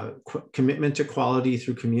commitment to quality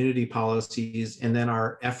through community policies, and then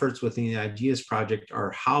our efforts within the Ideas project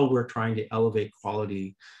are how we're trying to elevate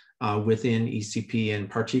quality within ECP, and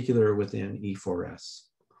particular within E4S.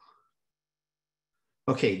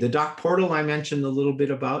 Okay, the doc portal I mentioned a little bit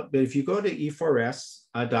about, but if you go to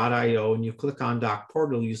e4s.io and you click on doc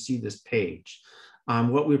portal, you see this page.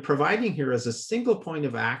 What we're providing here is a single point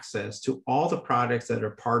of access to all the products that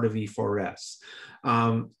are part of E4S.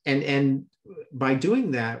 And by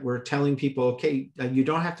doing that, we're telling people, okay, you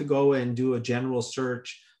don't have to go and do a general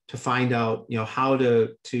search to find out, how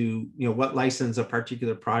what license a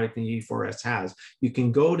particular product in E4S has. You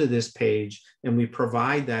can go to this page and we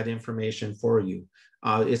provide that information for you.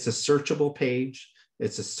 It's a searchable page.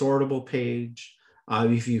 It's a sortable page.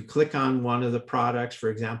 If you click on one of the products, for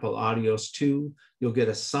example, Audios 2, you'll get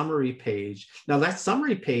a summary page. Now that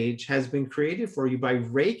summary page has been created for you by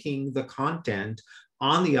raking the content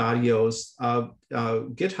on the Audios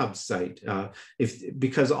GitHub site.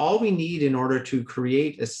 Because all we need in order to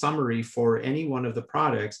create a summary for any one of the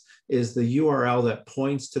products is the URL that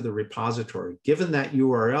points to the repository. Given that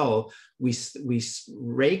URL, we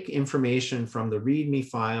rake information from the README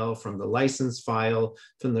file, from the license file,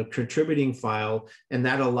 from the contributing file, and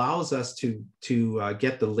that allows us to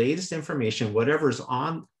get the latest information. Whatever's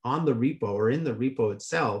on the repo or in the repo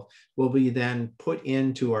itself will be then put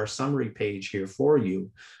into our summary page here for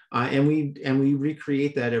you. And we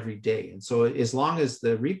recreate that every day. And so as long as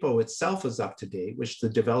the repo itself is up to date, which the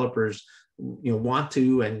developers want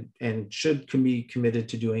to and can be committed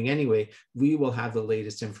to doing anyway, we will have the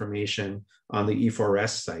latest information on the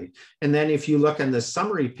E4S site. And then if you look on the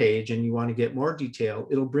summary page and you want to get more detail,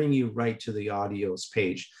 it'll bring you right to the audios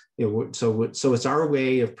page. So it's our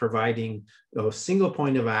way of providing a single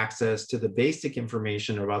point of access to the basic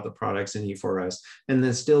information about the products in E4S, and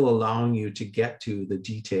then still allowing you to get to the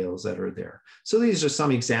details that are there. So these are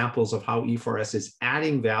some examples of how E4S is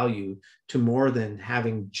adding value to more than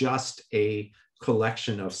having just a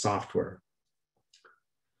collection of software.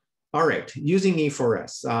 All right, using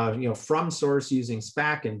E4S, from source using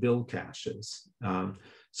Spack and build caches.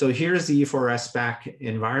 So here's the E4S Spack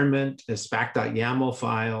environment, a spack.yaml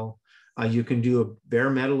file. You can do a bare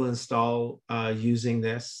metal install using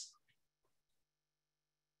this.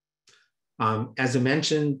 As I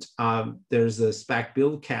mentioned, there's a Spack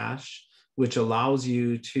build cache, which allows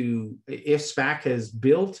you to, if Spack has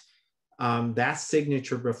built that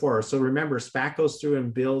signature before. So remember, Spack goes through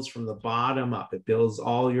and builds from the bottom up. It builds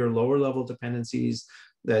all your lower level dependencies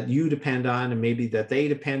that you depend on and maybe that they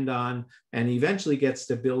depend on, and eventually gets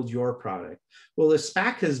to build your product. Well, if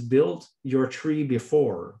Spack has built your tree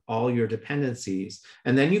before, all your dependencies,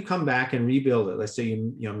 and then you come back and rebuild it, let's say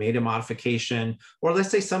you made a modification, or let's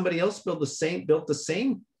say somebody else built the same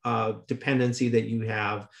dependency that you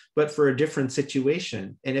have, but for a different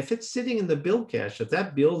situation. And if it's sitting in the build cache, if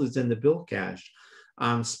that build is in the build cache,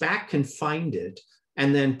 Spack can find it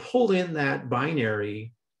and then pull in that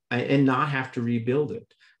binary and not have to rebuild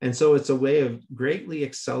it. And so it's a way of greatly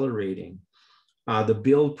accelerating the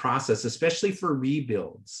build process, especially for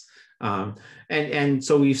rebuilds. And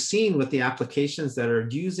so we've seen with the applications that are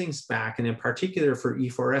using Spack, and in particular for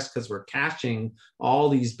E4S, because we're caching all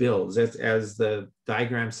these builds, as the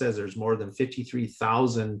diagram says, there's more than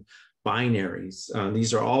 53,000 binaries.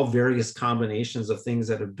 These are all various combinations of things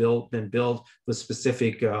that have been built with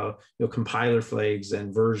specific compiler flags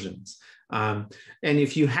and versions. And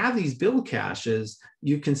if you have these build caches,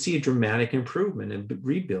 you can see a dramatic improvement in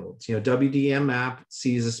rebuilds. WDM map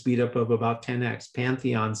sees a speed up of about 10x,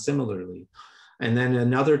 Pantheon similarly. And then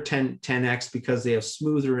another 10x because they have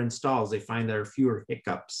smoother installs. They find there are fewer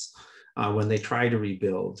hiccups when they try to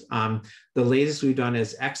rebuild. The latest we've done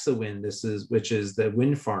is Exawind, which is the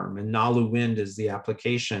wind farm, and Nalu Wind is the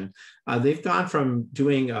application. They've gone from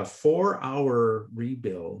doing a 4-hour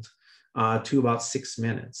rebuild to about 6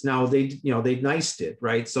 minutes. Now they niced it,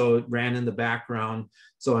 right? So it ran in the background.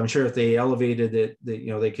 So I'm sure if they elevated it,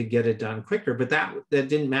 they could get it done quicker, but that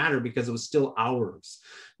didn't matter because it was still hours.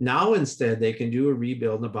 Now instead, they can do a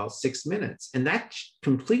rebuild in about 6 minutes. And that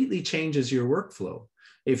completely changes your workflow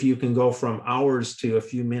if you can go from hours to a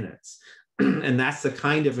few minutes. And that's the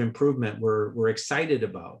kind of improvement we're excited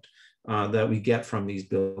about that we get from these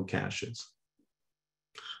build caches.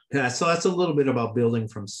 So that's a little bit about building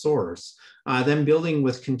from source. Then building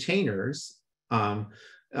with containers.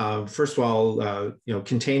 First of all,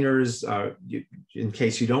 containers, in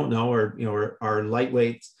case you don't know, are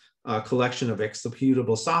lightweight collection of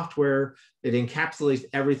executable software. It encapsulates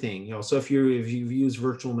everything. So if you've used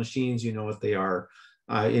virtual machines, you know what they are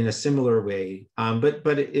in a similar way.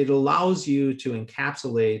 But it allows you to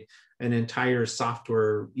encapsulate an entire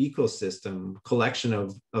software ecosystem, collection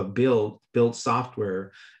of built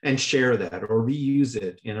software, and share that or reuse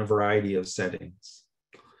it in a variety of settings.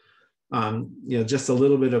 Just a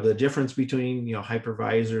little bit of the difference between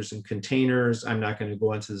hypervisors and containers. I'm not going to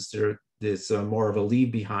go into this more of a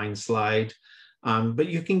leave behind slide, but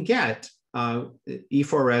you can get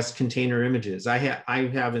E4S container images. I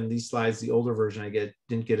have in these slides the older version. I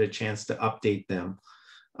didn't get a chance to update them.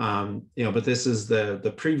 But this is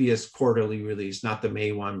the previous quarterly release, not the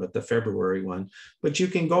May one, but the February one. But you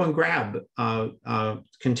can go and grab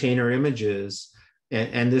container images.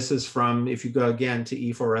 And this is from, if you go again to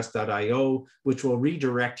E4S.io, which will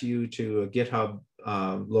redirect you to a GitHub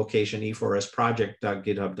location,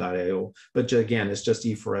 E4Sproject.github.io. But again, it's just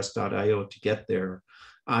E4S.io to get there.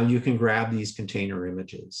 You can grab these container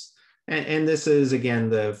images. And this is, again,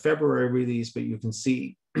 the February release, but you can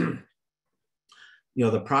see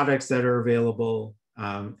the products that are available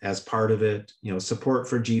as part of it, support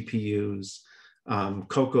for GPUs,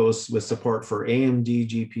 Cocos with support for AMD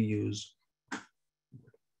GPUs.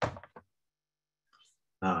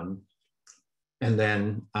 And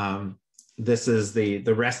then this is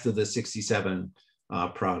the rest of the 67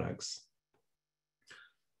 products.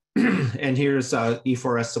 And here's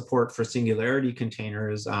E4S support for singularity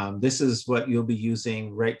containers. This is what you'll be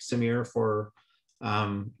using, right, Samir, for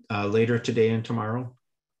later today and tomorrow?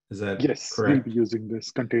 Is that yes, correct? we'll be using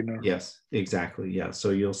this container. Yes, exactly. Yeah. So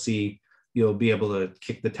you'll be able to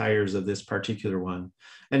kick the tires of this particular one.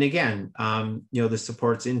 And again, this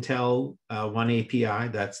supports Intel One API.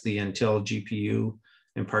 That's the Intel GPU,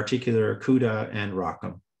 in particular CUDA and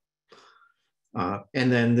ROCm.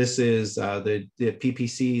 And then this is the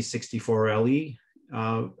PPC 64LE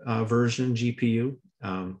version GPU,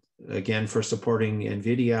 again, for supporting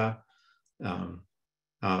NVIDIA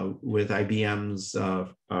with IBM's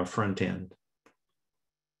front end.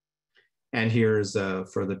 And here's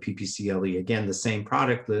for the PPC-LE, again, the same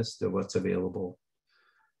product list of what's available.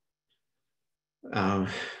 And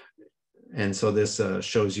so this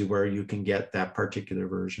shows you where you can get that particular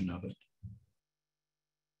version of it.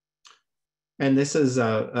 And this is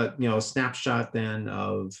a snapshot then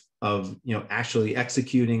of actually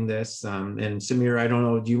executing this. And Samir, I don't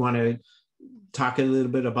know, do you want to talk a little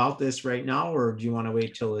bit about this right now, or do you want to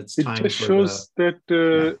wait till it's time? It just shows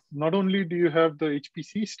that not only do you have the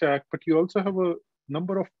HPC stack, but you also have a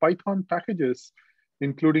number of Python packages,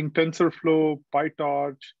 including TensorFlow,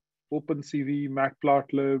 PyTorch, OpenCV,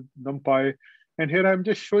 Matplotlib, NumPy. And here I'm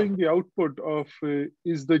just showing the output of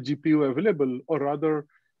is the GPU available, or rather,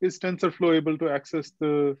 is TensorFlow able to access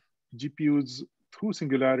the GPUs through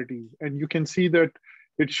Singularity? And you can see that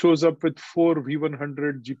it shows up with 4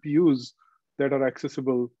 V100 GPUs that are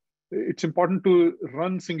accessible. It's important to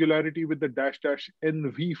run Singularity with the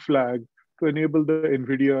 --NV flag to enable the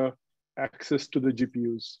NVIDIA access to the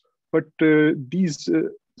GPUs. But these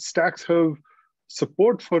stacks have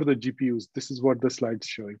support for the GPUs. This is what the slide's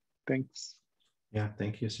showing. Thanks. Yeah,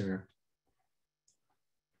 thank you, sir.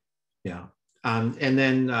 Yeah. And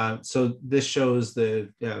then, so this shows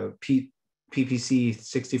the PPC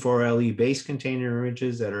 64LE base container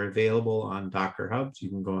images that are available on Docker Hubs. You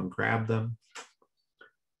can go and grab them.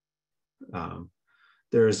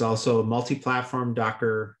 There is also multi-platform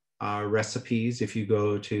Docker recipes. If you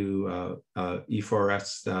go to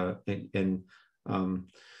E4S, and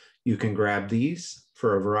you can grab these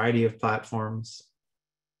for a variety of platforms.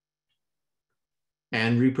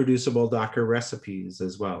 And reproducible Docker recipes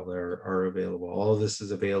as well are available. All of this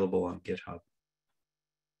is available on GitHub.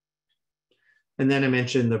 And then I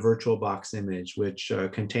mentioned the VirtualBox image, which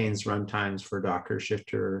contains runtimes for Docker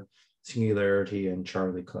Shifter, Singularity, and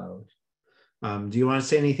Charlie Cloud. Do you want to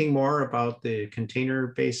say anything more about the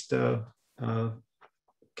container-based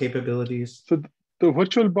capabilities? So the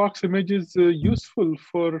VirtualBox image is useful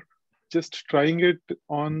for just trying it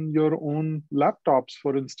on your own laptops.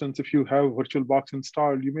 For instance, if you have VirtualBox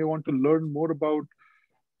installed, you may want to learn more about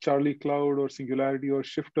Charlie Cloud or Singularity or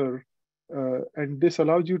Shifter. And this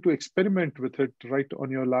allows you to experiment with it right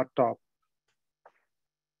on your laptop.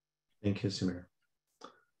 Thank you, Samir.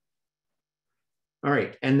 All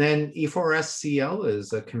right, and then E4S CL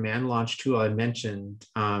is a command launch tool I mentioned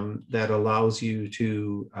that allows you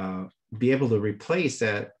to be able to replace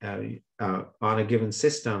that on a given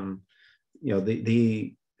system,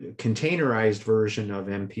 the containerized version of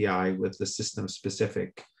MPI with the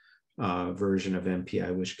system-specific version of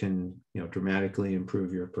MPI, which can dramatically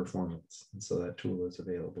improve your performance. And so that tool is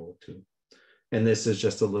available too. And this is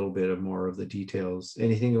just a little bit more of the details.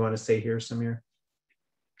 Anything you want to say here, Samir?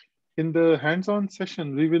 In the hands-on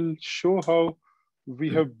session, we will show how we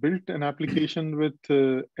have built an application with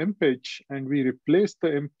MPitch, and we replaced the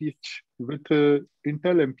MPitch with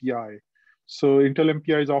Intel MPI. So Intel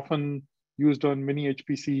MPI is often used on many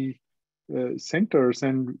HPC centers,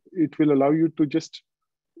 and it will allow you to just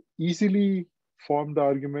easily form the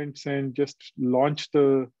arguments and just launch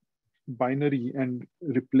the binary and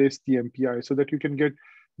replace the MPI so that you can get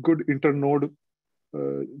good internode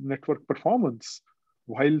network performance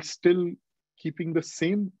while still keeping the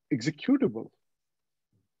same executable.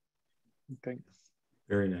 Thanks.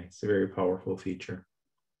 Very nice, a very powerful feature.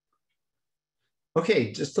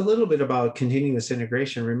 Okay, just a little bit about continuous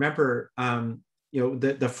integration. Remember,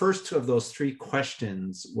 the first of those 3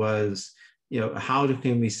 questions was, how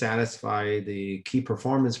can we satisfy the key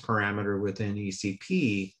performance parameter within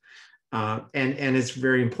ECP? And it's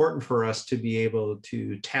very important for us to be able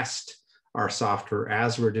to test our software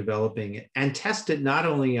as we're developing it, and test it not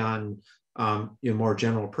only on more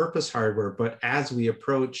general purpose hardware, but as we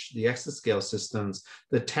approach the exascale systems,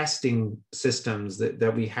 the testing systems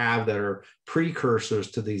that we have that are precursors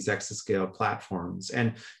to these exascale platforms.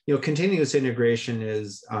 And continuous integration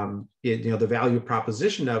is, the value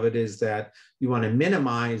proposition of it is that you want to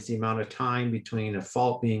minimize the amount of time between a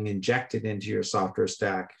fault being injected into your software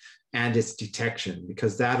stack and its detection,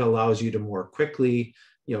 because that allows you to more quickly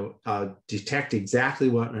detect exactly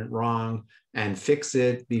what went wrong and fix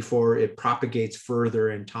it before it propagates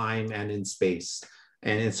further in time and in space.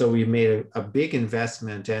 And so we made a big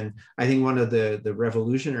investment. And I think one of the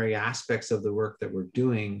revolutionary aspects of the work that we're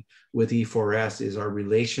doing with E4S is our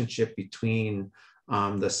relationship between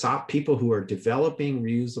the people who are developing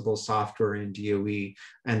reusable software in DOE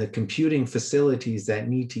and the computing facilities that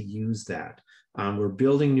need to use that. We're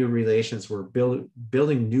building new relations, we're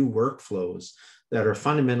building new workflows that are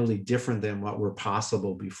fundamentally different than what were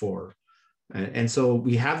possible before. And so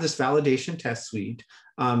we have this validation test suite.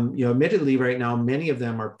 Admittedly, right now, many of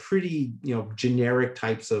them are pretty, generic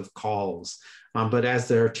types of calls. But as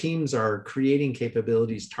their teams are creating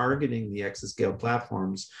capabilities targeting the exascale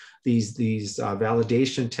platforms, these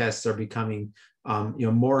validation tests are becoming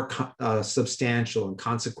more substantial and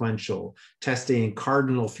consequential, testing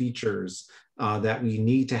cardinal features that we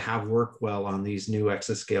need to have work well on these new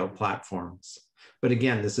exascale platforms. But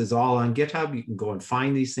again, this is all on GitHub. You can go and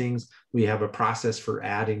find these things. We have a process for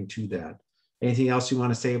adding to that. Anything else you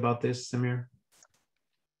want to say about this, Samir?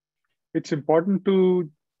 It's important to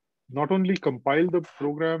not only compile the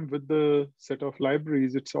program with the set of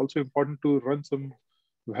libraries, it's also important to run some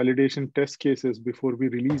validation test cases before we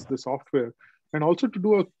release the software, and also to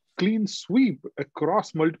do a clean sweep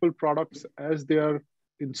across multiple products as they are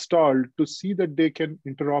installed to see that they can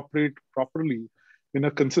interoperate properly in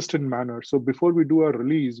a consistent manner. So before we do our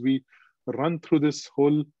release, we run through this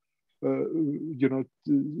whole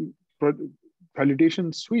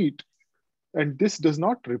validation suite. And this does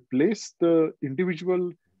not replace the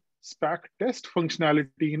individual Spack test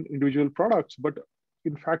functionality in individual products, but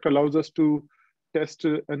in fact allows us to test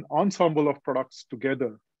an ensemble of products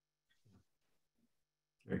together.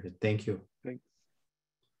 Very good, thank you. Thanks.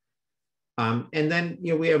 And then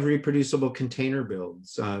we have reproducible container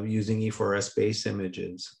builds using E4S base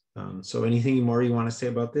images. So anything more you want to say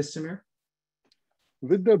about this, Samir?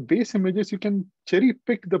 With the base images, you can cherry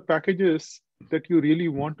pick the packages that you really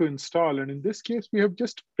want to install. And in this case, we have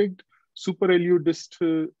just picked SuperLU dist,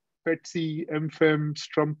 PETC, MFEM,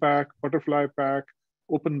 StrumPack, Butterfly Pack,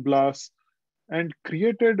 OpenBLAS, and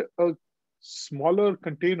created a smaller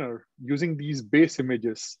container using these base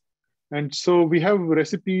images. And so we have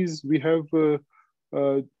recipes, we have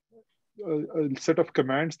a set of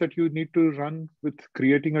commands that you need to run with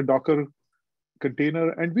creating a Docker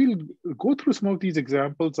container. And we'll go through some of these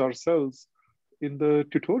examples ourselves in the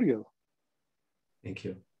tutorial. Thank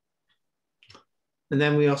you. And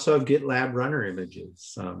then we also have GitLab runner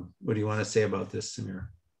images. What do you want to say about this, Samir?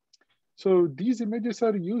 So these images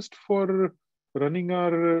are used for running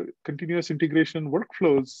our continuous integration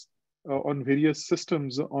workflows on various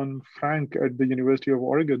systems on Frank at the University of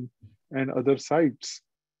Oregon and other sites.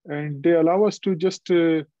 And they allow us to just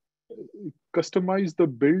customize the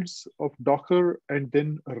builds of Docker and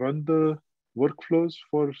then run the workflows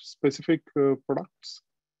for specific products.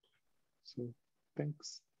 So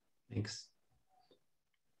thanks. Thanks.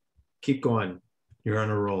 Keep going. You're on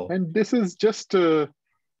a roll. And this is just a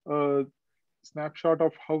snapshot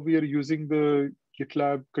of how we are using the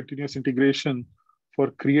GitLab continuous integration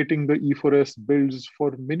for creating the E4S builds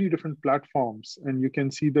for many different platforms. And you can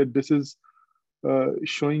see that this is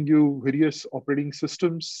showing you various operating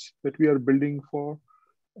systems that we are building for.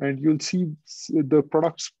 And you'll see the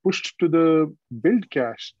products pushed to the build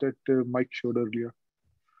cache that Mike showed earlier.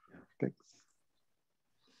 Thanks.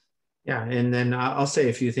 Yeah, and then I'll say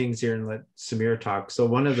a few things here and let Samir talk. So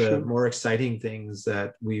one of the more exciting things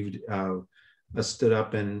that we've stood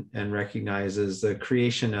up and recognized is the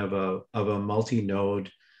creation of a multi-node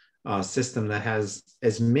system that has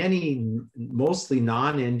as many mostly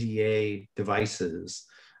non-NDA devices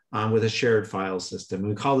with a shared file system.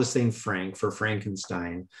 We call this thing Frank for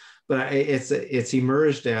Frankenstein, but it's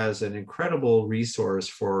emerged as an incredible resource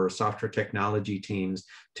for software technology teams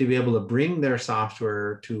to be able to bring their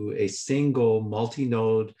software to a single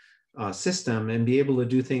multi-node system and be able to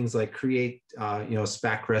do things like create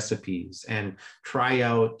Spack recipes and try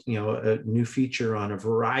out a new feature on a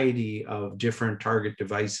variety of different target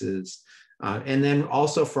devices, and then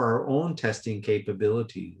also for our own testing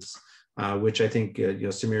capabilities, which I think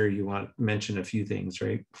Samir, you want to mention a few things,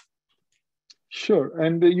 right? Sure,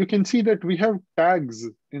 and you can see that we have tags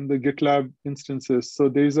in the GitLab instances. So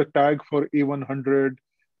there is a tag for A100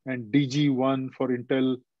 and DG1 for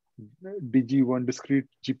Intel DG1 discrete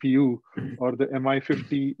GPU or the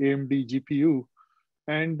MI50 AMD GPU.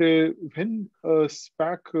 And when a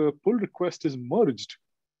Spack pull request is merged,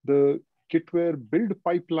 the Kitware build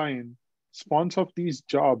pipeline spawns off these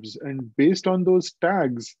jobs. And based on those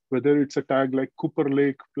tags, whether it's a tag like Cooper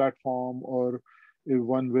Lake platform or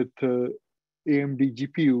one with AMD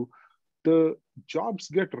GPU, the jobs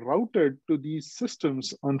get routed to these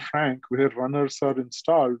systems on Frank where runners are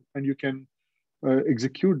installed, and you can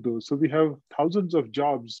execute those. So we have thousands of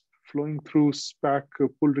jobs flowing through Spack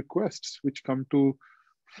pull requests, which come to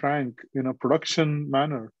Frank in a production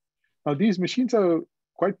manner. Now, these machines are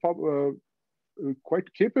quite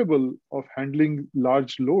capable of handling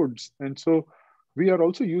large loads. And so we are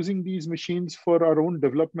also using these machines for our own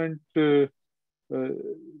development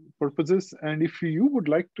purposes. And if you would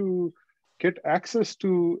like to get access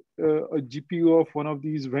to a GPU of one of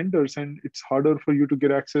these vendors, and it's harder for you to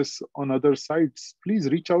get access on other sites, please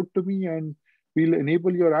reach out to me and we'll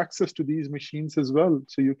enable your access to these machines as well,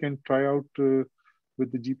 so you can try out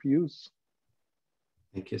with the GPUs.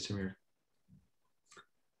 Thank you, Samir.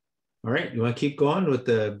 All right, you want to keep going with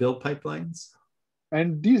the build pipelines?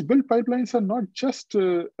 And these build pipelines are not just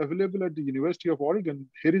available at the University of Oregon.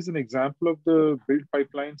 Here is an example of the build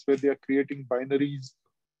pipelines where they are creating binaries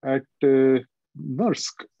at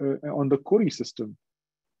NERSC on the Cori system.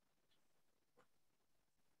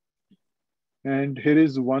 And here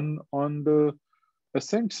is one on the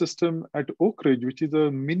Ascent system at Oak Ridge, which is a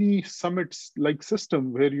mini Summit-like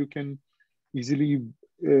system where you can easily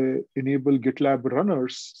enable GitLab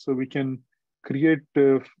runners, so we can create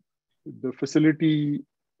the facility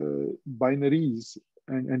binaries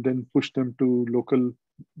and then push them to local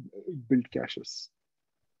build caches.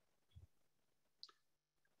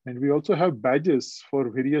 And we also have badges for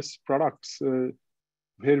various products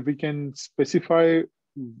where we can specify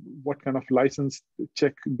what kind of license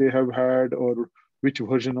check they have had or which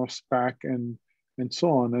version of Spack and so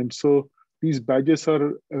on. And so these badges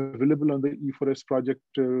are available on the E4S project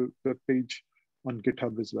webpage on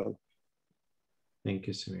GitHub as well. Thank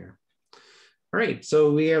you, Samir. All right,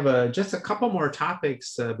 so we have just a couple more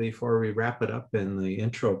topics before we wrap it up in the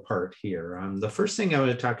intro part here. The first thing I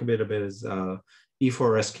want to talk a bit about is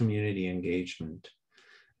E4S community engagement.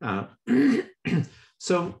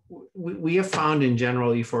 So we have found in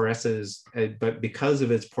general E4S, but because of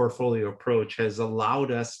its portfolio approach, has allowed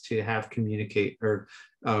us to have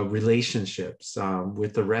relationships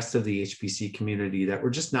with the rest of the HPC community that were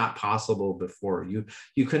just not possible before.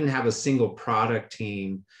 You couldn't have a single product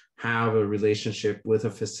team have a relationship with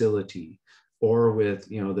a facility or with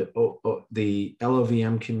the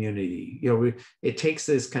LLVM community. It takes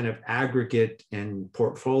this kind of aggregate and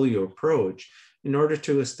portfolio approach in order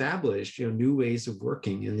to establish new ways of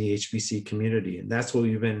working in the HPC community. And that's what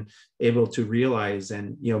we've been able to realize,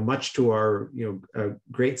 and much to our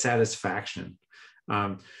great satisfaction.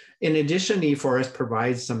 In addition, E4S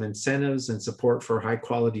provides some incentives and support for high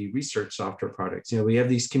quality research software products. We have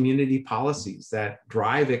these community policies that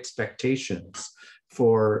drive expectations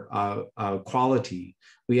for quality.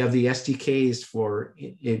 We have the SDKs for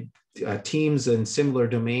teams in similar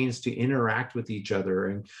domains to interact with each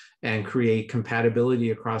other and create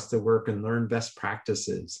compatibility across the work and learn best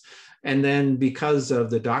practices. And then because of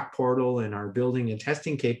the doc portal and our building and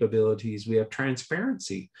testing capabilities, we have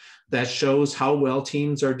transparency that shows how well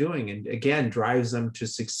teams are doing, and again, drives them to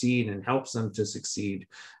succeed and helps them to succeed.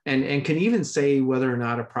 And can even say whether or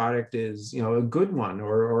not a product is a good one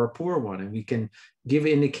or a poor one. And we can give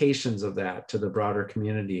indications of that to the broader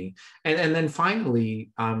community. And then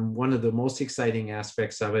finally, one of the most exciting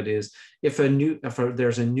aspects of it is if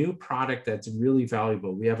there's a new product that's really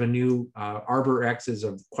valuable. We have a new ArborX is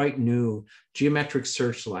a quite new geometric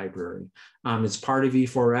search library. It's part of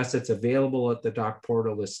E4S. It's available at the doc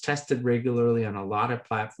portal. It's tested regularly on a lot of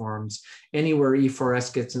platforms. Anywhere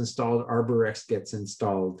E4S gets installed, ArborX gets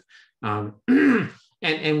installed.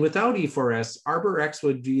 And without E4S, ArborX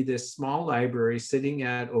would be this small library sitting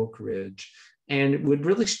at Oak Ridge and would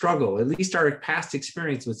really struggle. At least our past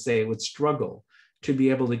experience would say it would struggle to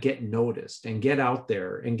be able to get noticed and get out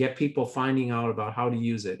there and get people finding out about how to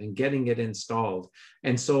use it and getting it installed.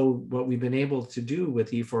 And so what we've been able to do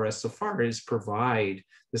with E4S so far is provide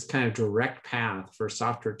this kind of direct path for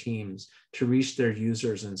software teams to reach their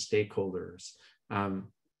users and stakeholders. And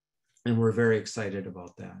we're very excited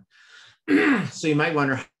about that. So you might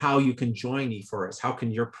wonder how you can join E4S. How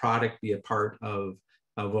can your product be a part of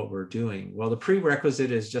what we're doing? Well, the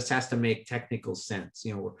prerequisite is just has to make technical sense.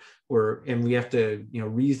 And we have to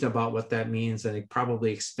reason about what that means and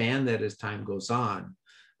probably expand that as time goes on.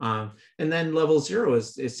 And then level 0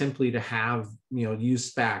 is simply to have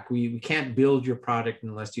use Spack. We can't build your product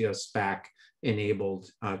unless you have Spack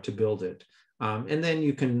enabled to build it. And then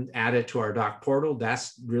you can add it to our doc portal.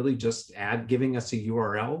 That's really just giving us a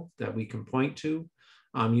URL that we can point to.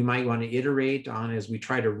 You might want to iterate on as we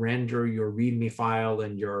try to render your README file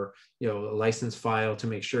and your license file to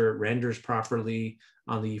make sure it renders properly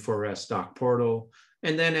on the E4S doc portal.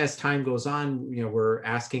 And then as time goes on, we're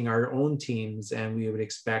asking our own teams, and we would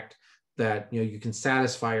expect that you can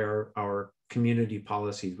satisfy our community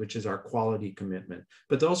policies, which is our quality commitment.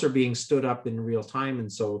 But those are being stood up in real time.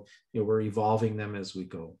 And so we're evolving them as we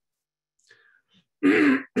go.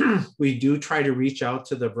 We do try to reach out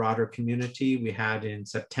to the broader community. We had in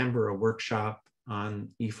September a workshop on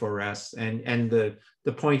E4S. And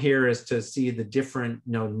the point here is to see the different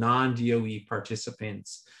non-DOE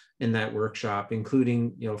participants in that workshop,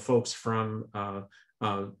 including folks from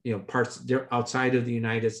parts outside of the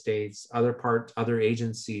United States, other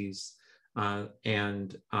agencies,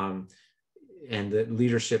 and the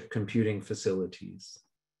leadership computing facilities.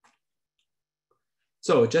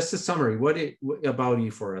 So just a summary, about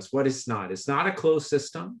E4S, what it's not. It's not a closed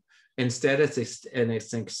system. Instead, it's an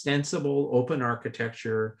extensible open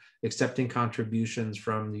architecture, accepting contributions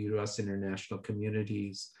from the US international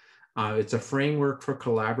communities. It's a framework for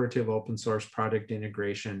collaborative open source product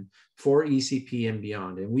integration for ECP and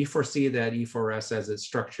beyond. And we foresee that E4S as it's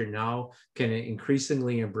structured now can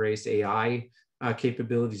increasingly embrace AI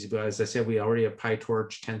capabilities. But as I said, we already have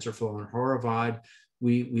PyTorch, TensorFlow, and Horovod.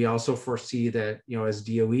 We also foresee that, as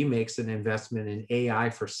DOE makes an investment in AI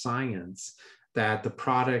for science, that the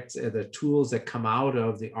products, the tools that come out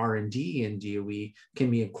of the R&D in DOE can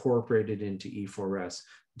be incorporated into E4S.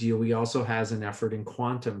 DOE also has an effort in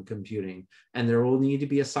quantum computing, and there will need to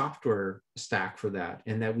be a software stack for that,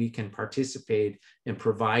 and that we can participate in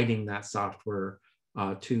providing that software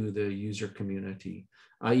to the user community.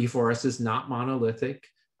 E4S is not monolithic.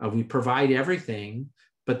 We provide everything,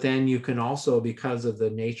 but then you can also, because of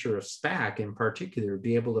the nature of Spack in particular,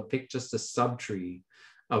 be able to pick just a subtree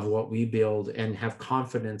of what we build and have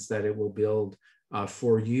confidence that it will build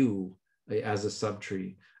for you as a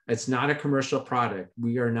subtree. It's not a commercial product.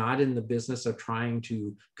 We are not in the business of trying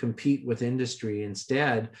to compete with industry.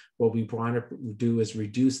 Instead, what we want to do is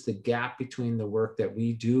reduce the gap between the work that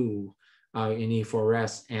we do in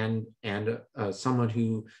E4S and someone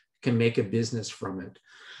who can make a business from it.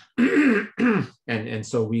 and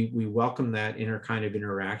so we welcome that kind of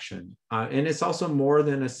interaction. And it's also more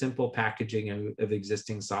than a simple packaging of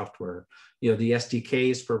existing software. The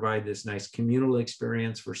SDKs provide this nice communal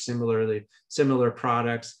experience for similar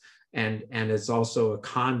products, and it's also a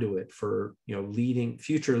conduit for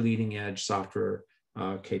future leading edge software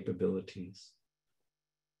capabilities.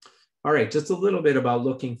 All right, just a little bit about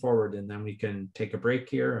looking forward, and then we can take a break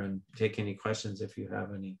here and take any questions if you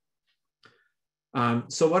have any.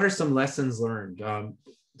 So what are some lessons learned?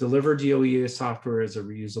 Deliver DOE software as a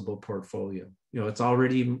reusable portfolio. It's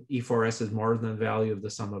already, E4S is more than the value of the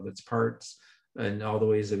sum of its parts, and all the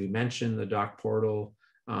ways that we mentioned, the doc portal.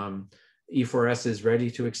 E4S is ready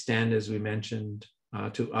to extend, as we mentioned,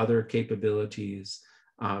 to other capabilities.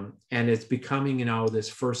 And it's becoming this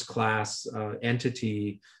first-class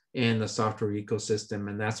entity in the software ecosystem.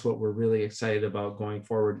 And that's what we're really excited about going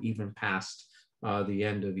forward, even past the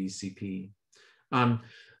end of ECP.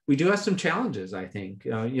 We do have some challenges, I think.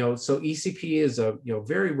 So ECP is a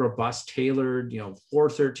very robust, tailored,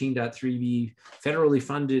 413.3b federally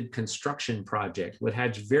funded construction project, which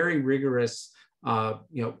has very rigorous,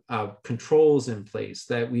 controls in place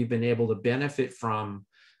that we've been able to benefit from,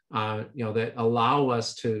 that allow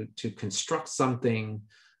us to construct something,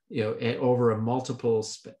 over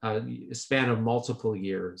a span of multiple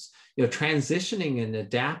years. Transitioning and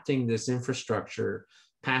adapting this infrastructure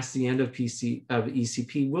past the end of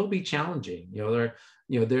ECP will be challenging.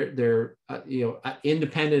 They're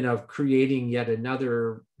independent of creating yet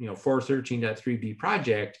another 413.3b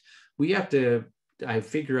project. We have to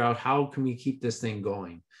figure out how can we keep this thing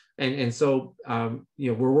going. And so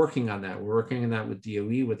we're working on that. We're working on that with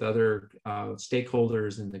DOE, with other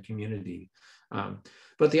stakeholders in the community.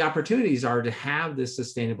 But the opportunities are to have this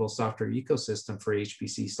sustainable software ecosystem for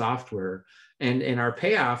HPC software. And our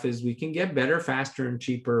payoff is we can get better, faster, and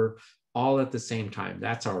cheaper all at the same time.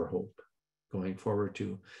 That's our hope going forward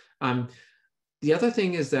too. The other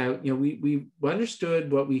thing is that we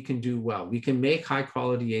understood what we can do well. We can make high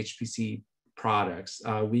quality HPC products.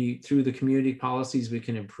 Through the community policies, we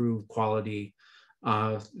can improve quality.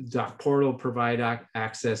 Doc portal provide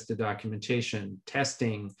access to documentation,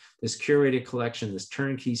 testing, this curated collection, this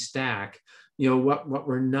turnkey stack. What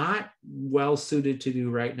we're not well suited to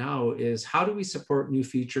do right now is how do we support new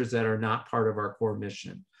features that are not part of our core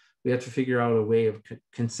mission? We have to figure out a way of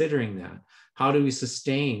considering that. How do we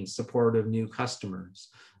sustain support of new customers?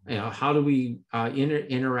 How do we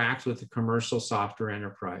interact with the commercial software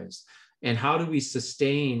enterprise? And how do we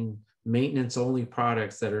sustain maintenance-only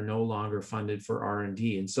products that are no longer funded for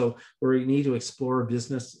R&D? And so we need to explore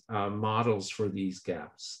business models for these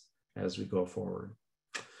gaps as we go forward.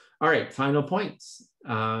 All right, final points.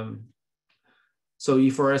 So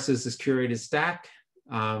E4S is this curated stack.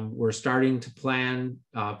 We're starting to plan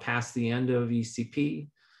past the end of ECP.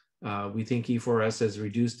 We think E4S has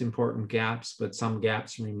reduced important gaps, but some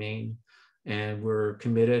gaps remain. And we're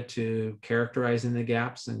committed to characterizing the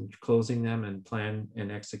gaps and closing them and plan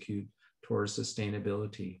and execute towards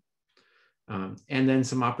sustainability. And then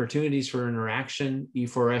some opportunities for interaction.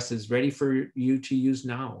 E4S is ready for you to use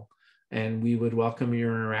now. And we would welcome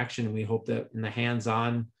your interaction. We hope that in the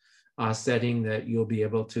hands-on setting that you'll be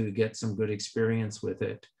able to get some good experience with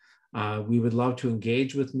it. We would love to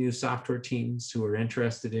engage with new software teams who are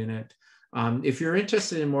interested in it. If you're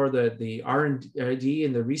interested in more the R&D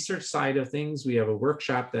and the research side of things, we have a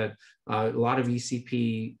workshop that a lot of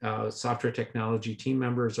ECP software technology team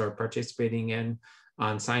members are participating in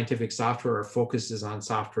on scientific software. Our focus is on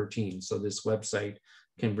software teams. So this website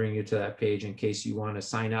can bring you to that page in case you want to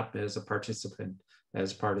sign up as a participant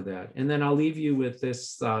as part of that. And then I'll leave you with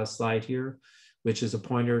this slide here, which is a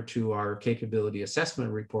pointer to our capability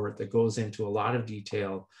assessment report that goes into a lot of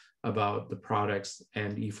detail about the products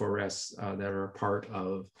and E4S that are part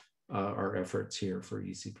of our efforts here for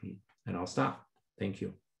ECP. And I'll stop. Thank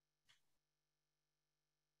you.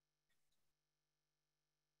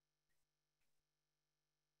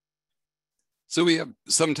 So we have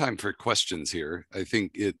some time for questions here. I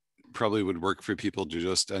think it probably would work for people to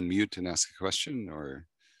just unmute and ask a question, or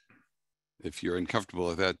if you're uncomfortable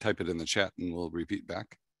with that, type it in the chat and we'll repeat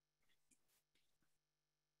back.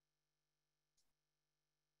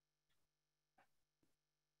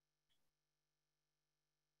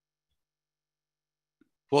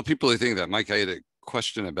 Well, people are thinking that, Mike, I had a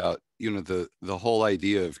question about, the whole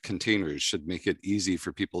idea of containers should make it easy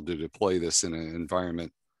for people to deploy this in an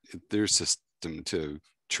environment, their system, to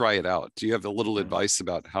try it out. Do you have a little advice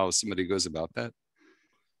about how somebody goes about that?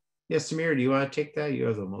 Yes, Samir, do you want to take that? You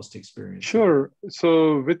have the most experience. Sure.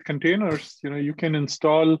 So with containers, you can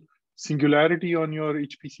install Singularity on your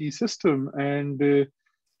HPC system and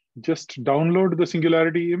just download the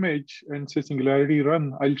Singularity image and say Singularity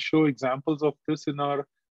run. I'll show examples of this in our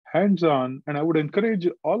hands-on, and I would encourage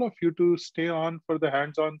all of you to stay on for the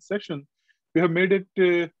hands-on session. We have made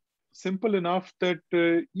it simple enough that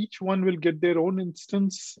each one will get their own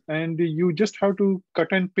instance, and you just have to cut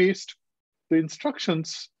and paste the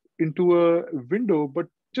instructions into a window, but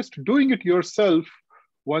just doing it yourself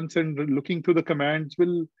once and looking through the commands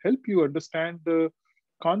will help you understand the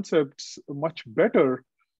concepts much better.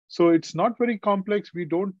 So it's not very complex. We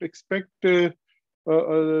don't expect a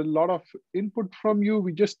lot of input from you.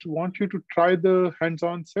 We just want you to try the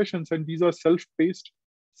hands-on sessions, and these are self-paced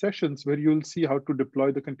sessions where you'll see how to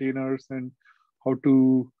deploy the containers and how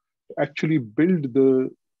to actually build the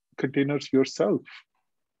containers yourself.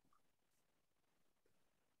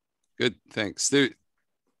 Good, thanks.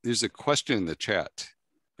 There's a question in the chat.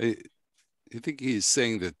 I think he's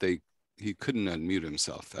saying that he couldn't unmute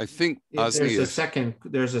himself. I think there's a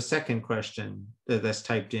second question that's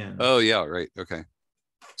typed in. Oh yeah, right. Okay.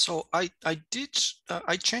 So I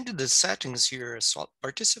changed the settings here. So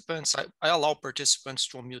participants, I allow participants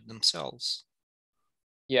to unmute themselves.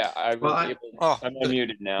 Yeah, I'm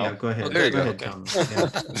unmuted now. Yeah, go ahead. Oh, there you go. Okay. Yeah.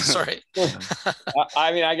 Sorry.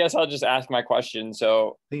 I mean, I guess I'll just ask my question.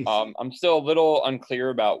 So I'm still a little unclear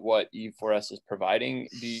about what E4S is providing.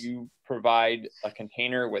 Do you provide a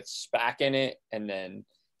container with Spack in it, and then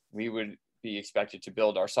we would be expected to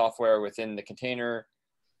build our software within the container?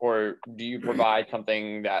 Or do you provide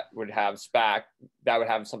something that would have Spack, that would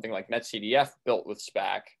have something like NetCDF built with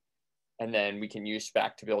Spack, and then we can use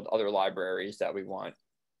Spack to build other libraries that we want?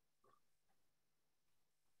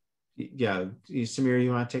 Yeah, Samir, you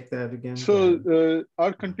want to take that again? So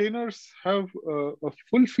our containers have a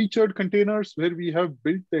full-featured containers where we have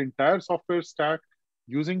built the entire software stack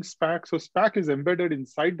using Spack. So Spack is embedded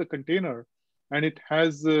inside the container, and it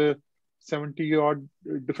has 70-odd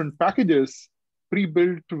different packages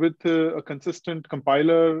pre-built with a consistent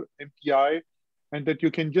compiler, MPI, and that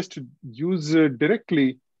you can just use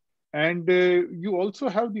directly. And you also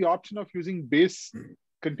have the option of using base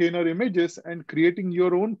container images and creating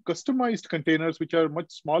your own customized containers, which are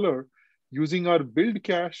much smaller, using our build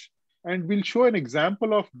cache. And we'll show an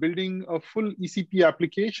example of building a full ECP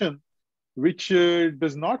application, which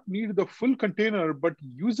does not need the full container, but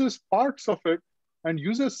uses parts of it and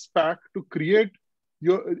uses Spack to create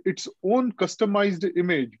its own customized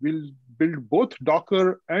image. We'll build both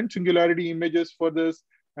Docker and Singularity images for this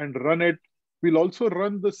and run it. We'll also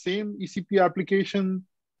run the same ECP application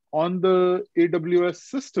on the AWS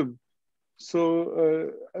system.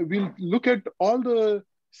 So we'll look at all the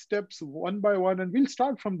steps one by one, and we'll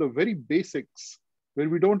start from the very basics where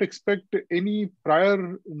we don't expect any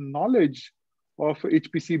prior knowledge of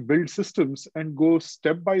HPC build systems and go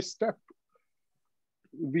step by step.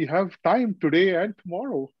 we have time today and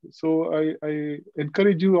tomorrow. So I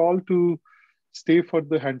encourage you all to stay for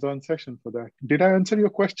the hands-on session for that. Did I answer your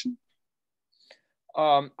question?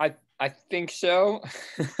 I think so.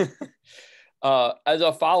 As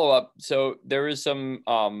a follow-up, so there is some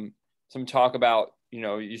talk about,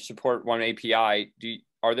 you support one API.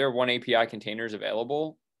 Are there one API containers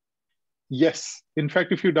available? Yes. In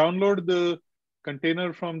fact, if you download the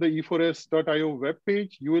container from the E4S.io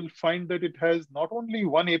webpage, you will find that it has not only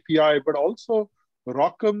one API, but also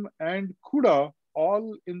ROCm and CUDA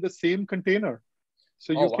all in the same container.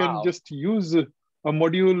 So you can just use a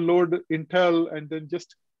module load Intel and then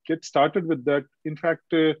just get started with that. In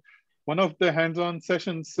fact, one of the hands-on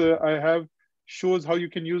sessions I have shows how you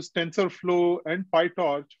can use TensorFlow and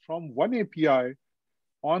PyTorch from one API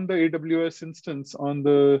on the AWS instance on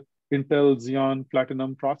the Intel Xeon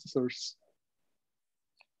Platinum processors.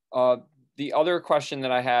 The other question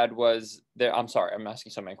that I had was there. I'm sorry, I'm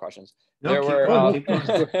asking so many questions. No, there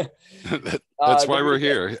were. That's why we're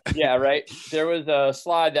here. Yeah, right. There was a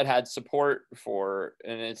slide that had support for,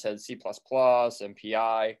 and it said C++ and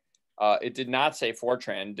PI. It did not say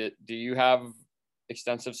Fortran. Do you have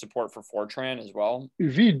extensive support for Fortran as well?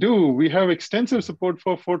 We do. We have extensive support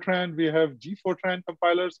for Fortran. We have G-Fortran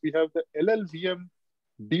compilers. We have the LLVM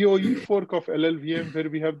DOE fork of LLVM, where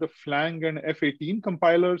we have the Flang and F18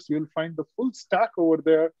 compilers. You'll find the full stack over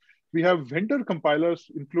there. We have vendor compilers,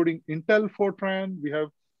 including Intel Fortran. We have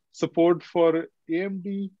support for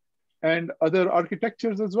AMD and other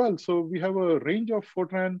architectures as well. So we have a range of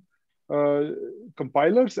Fortran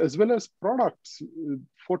compilers as well as products,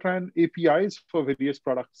 Fortran APIs for various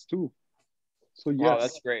products too. So yes. Wow,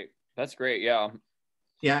 that's great. That's great. Yeah.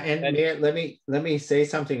 Yeah, and let me say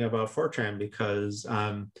something about Fortran, because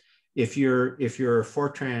if you're a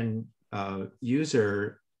Fortran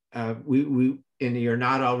user, and you're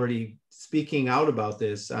not already speaking out about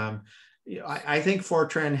this, I think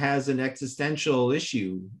Fortran has an existential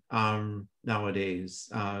issue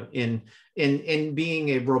nowadays in being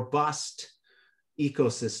a robust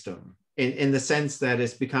ecosystem, in the sense that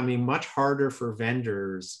it's becoming much harder for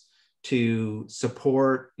vendors to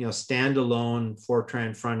support, standalone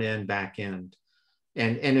Fortran front end, back end,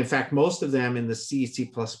 and in fact, most of them in the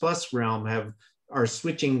C++ realm are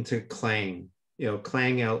switching to Clang,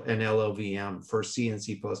 Clang and LLVM for C and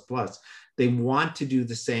C++. They want to do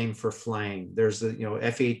the same for Flang. There's a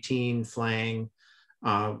F18 Flang,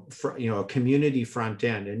 a community front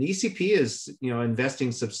end, and ECP is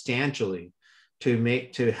investing substantially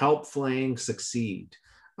to help Flang succeed.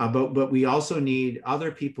 But we also need other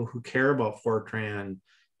people who care about Fortran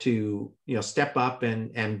to step up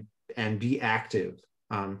and be active.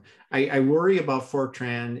 I worry about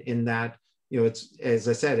Fortran in that it's, as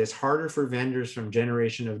I said, it's harder for vendors from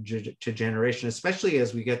generation to generation, especially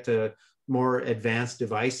as we get to more advanced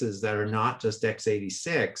devices that are not just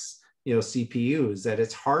x86 CPUs, that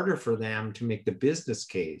it's harder for them to make the business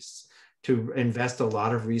case to invest a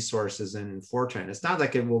lot of resources in Fortran. It's not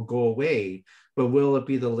like it will go away, but will it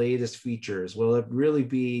be the latest features? Will it really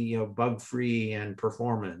be bug-free and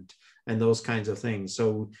performant and those kinds of things?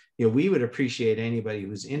 So we would appreciate anybody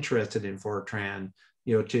who's interested in Fortran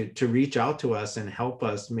to reach out to us and help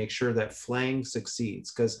us make sure that Flang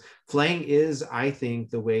succeeds, because Flang is, I think,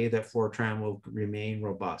 the way that Fortran will remain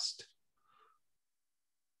robust.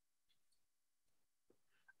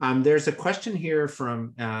 There's a question here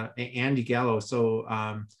from Andy Gallo. So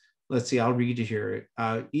let's see, I'll read it here.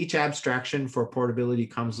 Each abstraction for portability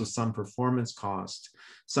comes with some performance cost.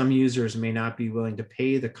 Some users may not be willing to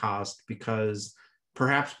pay the cost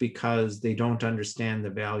perhaps because they don't understand the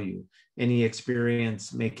value. Any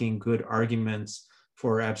experience making good arguments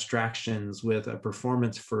for abstractions with a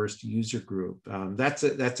performance-first user group? That's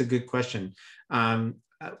a good question.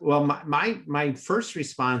 Well, my first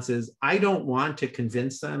response is I don't want to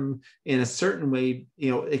convince them in a certain way,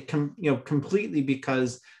 completely,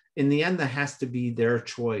 because in the end that has to be their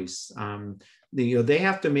choice. They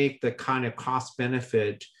have to make the kind of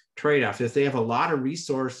cost-benefit trade-off. If they have a lot of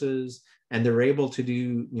resources and they're able to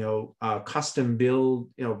do custom build,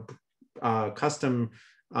 custom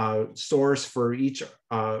source for each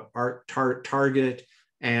target,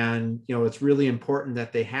 and it's really important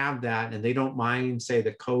that they have that, and they don't mind, say,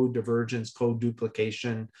 the code divergence, code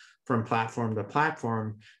duplication from platform to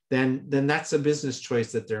platform, then that's a business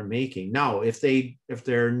choice that they're making. Now, if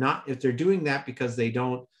they're doing that because they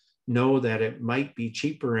don't know that it might be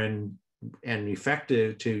cheaper and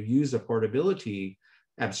effective to use a portability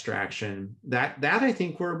abstraction, that I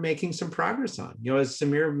think we're making some progress on. As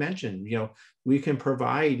Samir mentioned, we can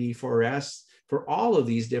provide E4S for all of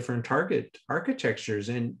these different target architectures,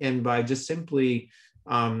 and by just simply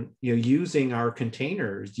using our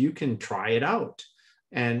containers, you can try it out.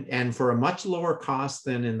 And for a much lower cost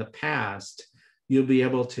than in the past, you'll be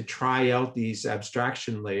able to try out these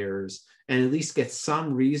abstraction layers and at least get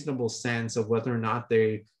some reasonable sense of whether or not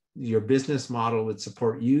your business model would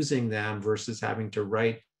support using them versus having to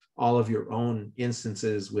write all of your own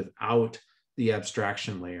instances without the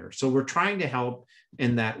abstraction layer. So we're trying to help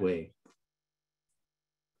in that way.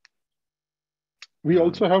 We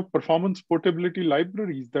also have performance portability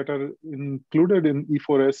libraries that are included in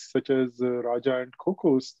E4S, such as Raja and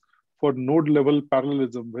Cocos, for node level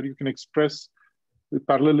parallelism, where you can express the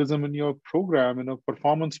parallelism in your program in a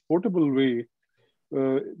performance portable way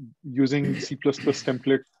using C++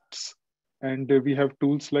 templates. And we have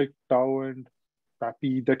tools like Tau and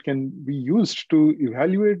Pappy that can be used to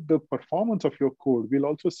evaluate the performance of your code. We'll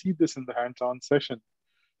also see this in the hands-on session,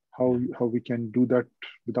 how we can do that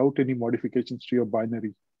without any modifications to your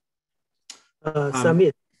binary.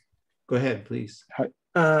 Samir, go ahead, please.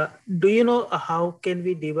 Hi. Do you know how can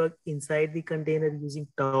we debug inside the container using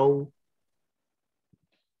Tau?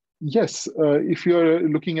 Yes, if you're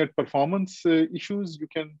looking at performance issues, you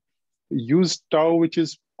can use Tau, which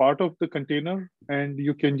is part of the container, and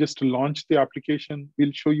you can just launch the application.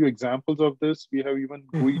 We'll show you examples of this. We have even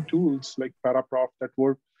GUI tools like Paraprof that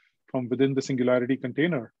work from within the Singularity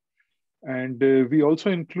container. And we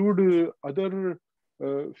also include other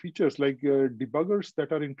features like debuggers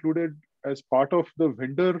that are included as part of the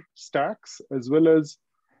vendor stacks, as well as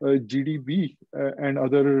GDB and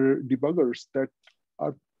other debuggers that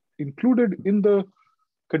are included in the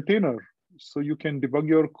container. So you can debug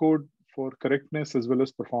your code for correctness as well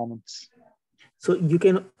as performance. So you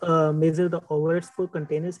can measure the overheads for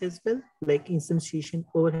containers as well, like instantiation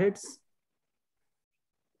overheads?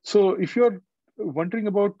 So if you're wondering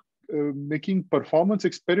about making performance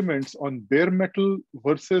experiments on bare metal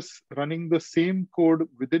versus running the same code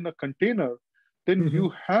within a container, then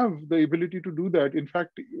you have the ability to do that. In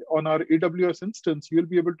fact, on our AWS instance, you'll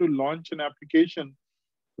be able to launch an application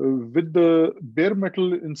with the bare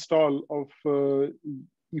metal install of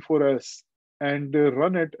E4S and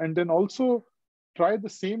run it, and then also try the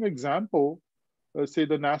same example, say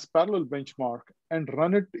the NAS parallel benchmark, and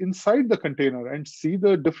run it inside the container and see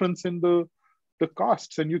the difference in the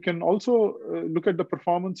costs. And you can also look at the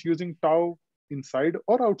performance using Tau inside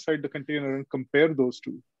or outside the container and compare those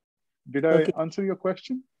two. Did I answer your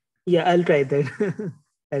question? Yeah, I'll try that.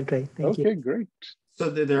 I'll try. Thank you. Okay, great. So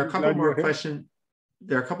there are a couple more questions.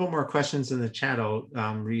 There are a couple more questions in the chat. I'll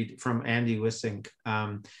read from Andy Wissink.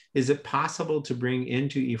 Is it possible to bring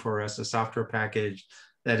into E4S a software package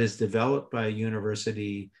that is developed by a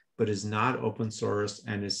university but is not open source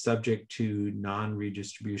and is subject to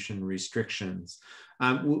non-redistribution restrictions?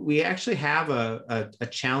 We actually have a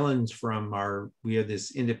challenge from we had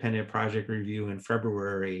this independent project review in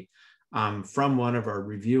February from one of our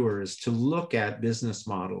reviewers to look at business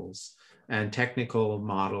models and technical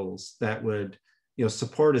models that would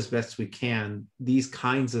support as best we can these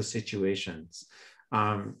kinds of situations,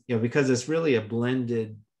 because it's really a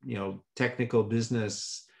blended, technical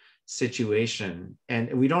business situation.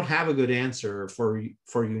 And we don't have a good answer for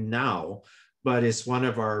you now, but it's one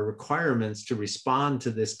of our requirements to respond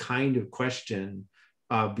to this kind of question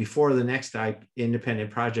before the next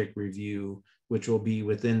independent project review, which will be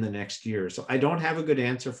within the next year. So I don't have a good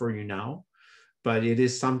answer for you now, but it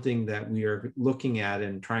is something that we are looking at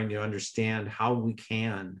and trying to understand how we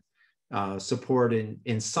can support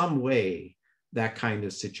in some way that kind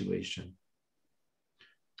of situation.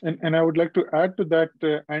 And I would like to add to that,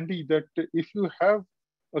 Andy, that if you have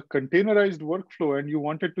a containerized workflow and you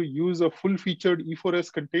wanted to use a full-featured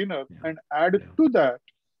E4S container and add to that,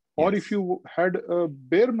 or if you had a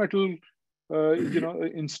bare metal,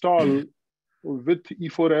 install with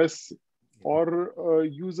E4S, or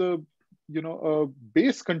use a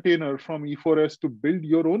base container from E4S to build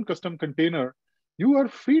your own custom container, you are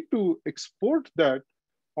free to export that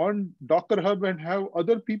on Docker Hub and have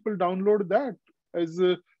other people download that as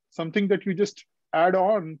something that you just add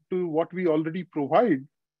on to what we already provide.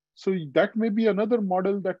 So that may be another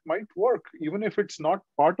model that might work. Even if it's not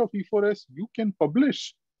part of E4S, you can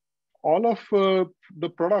publish all of the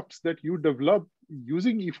products that you develop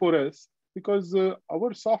using E4S, because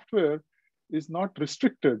our software is not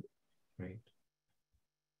restricted. Right.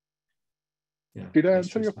 Yeah. Did I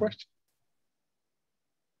answer your question?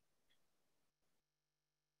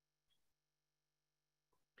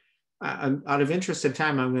 Out of interest of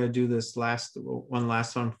time, I'm going to do this one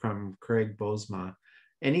last one from Craig Bosma.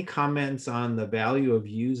 Any comments on the value of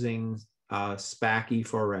using Spack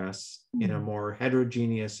E4S in a more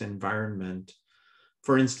heterogeneous environment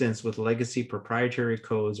For instance, with legacy proprietary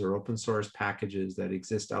codes or open source packages that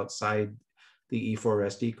exist outside the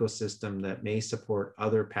E4S ecosystem that may support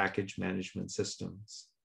other package management systems.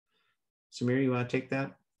 Samir, you want to take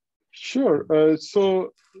that? Sure.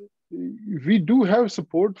 So we do have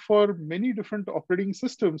support for many different operating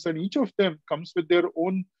systems, and each of them comes with their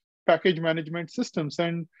own package management systems,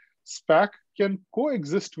 and Spack can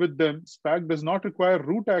coexist with them. Spack does not require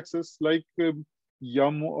root access like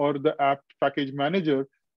Yum or the apt package manager.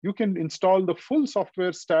 You can install the full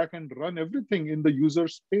software stack and run everything in the user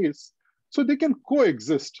space. So they can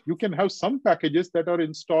coexist. You can have some packages that are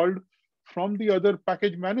installed from the other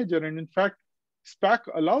package manager. And in fact, Spack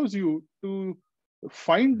allows you to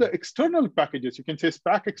find the external packages. You can say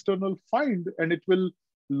Spack external find, and it will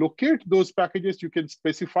locate those packages. You can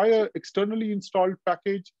specify an externally installed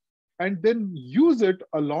package and then use it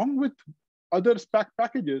along with other Spack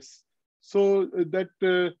packages. So that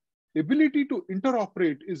ability to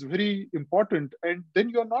interoperate is very important. And then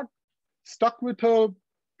you're not stuck with a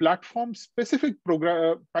platform-specific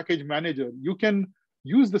package manager. You can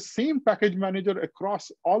use the same package manager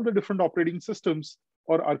across all the different operating systems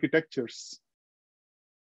or architectures.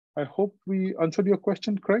 I hope we answered your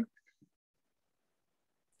question, Craig.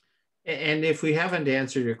 And if we haven't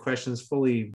answered your questions fully,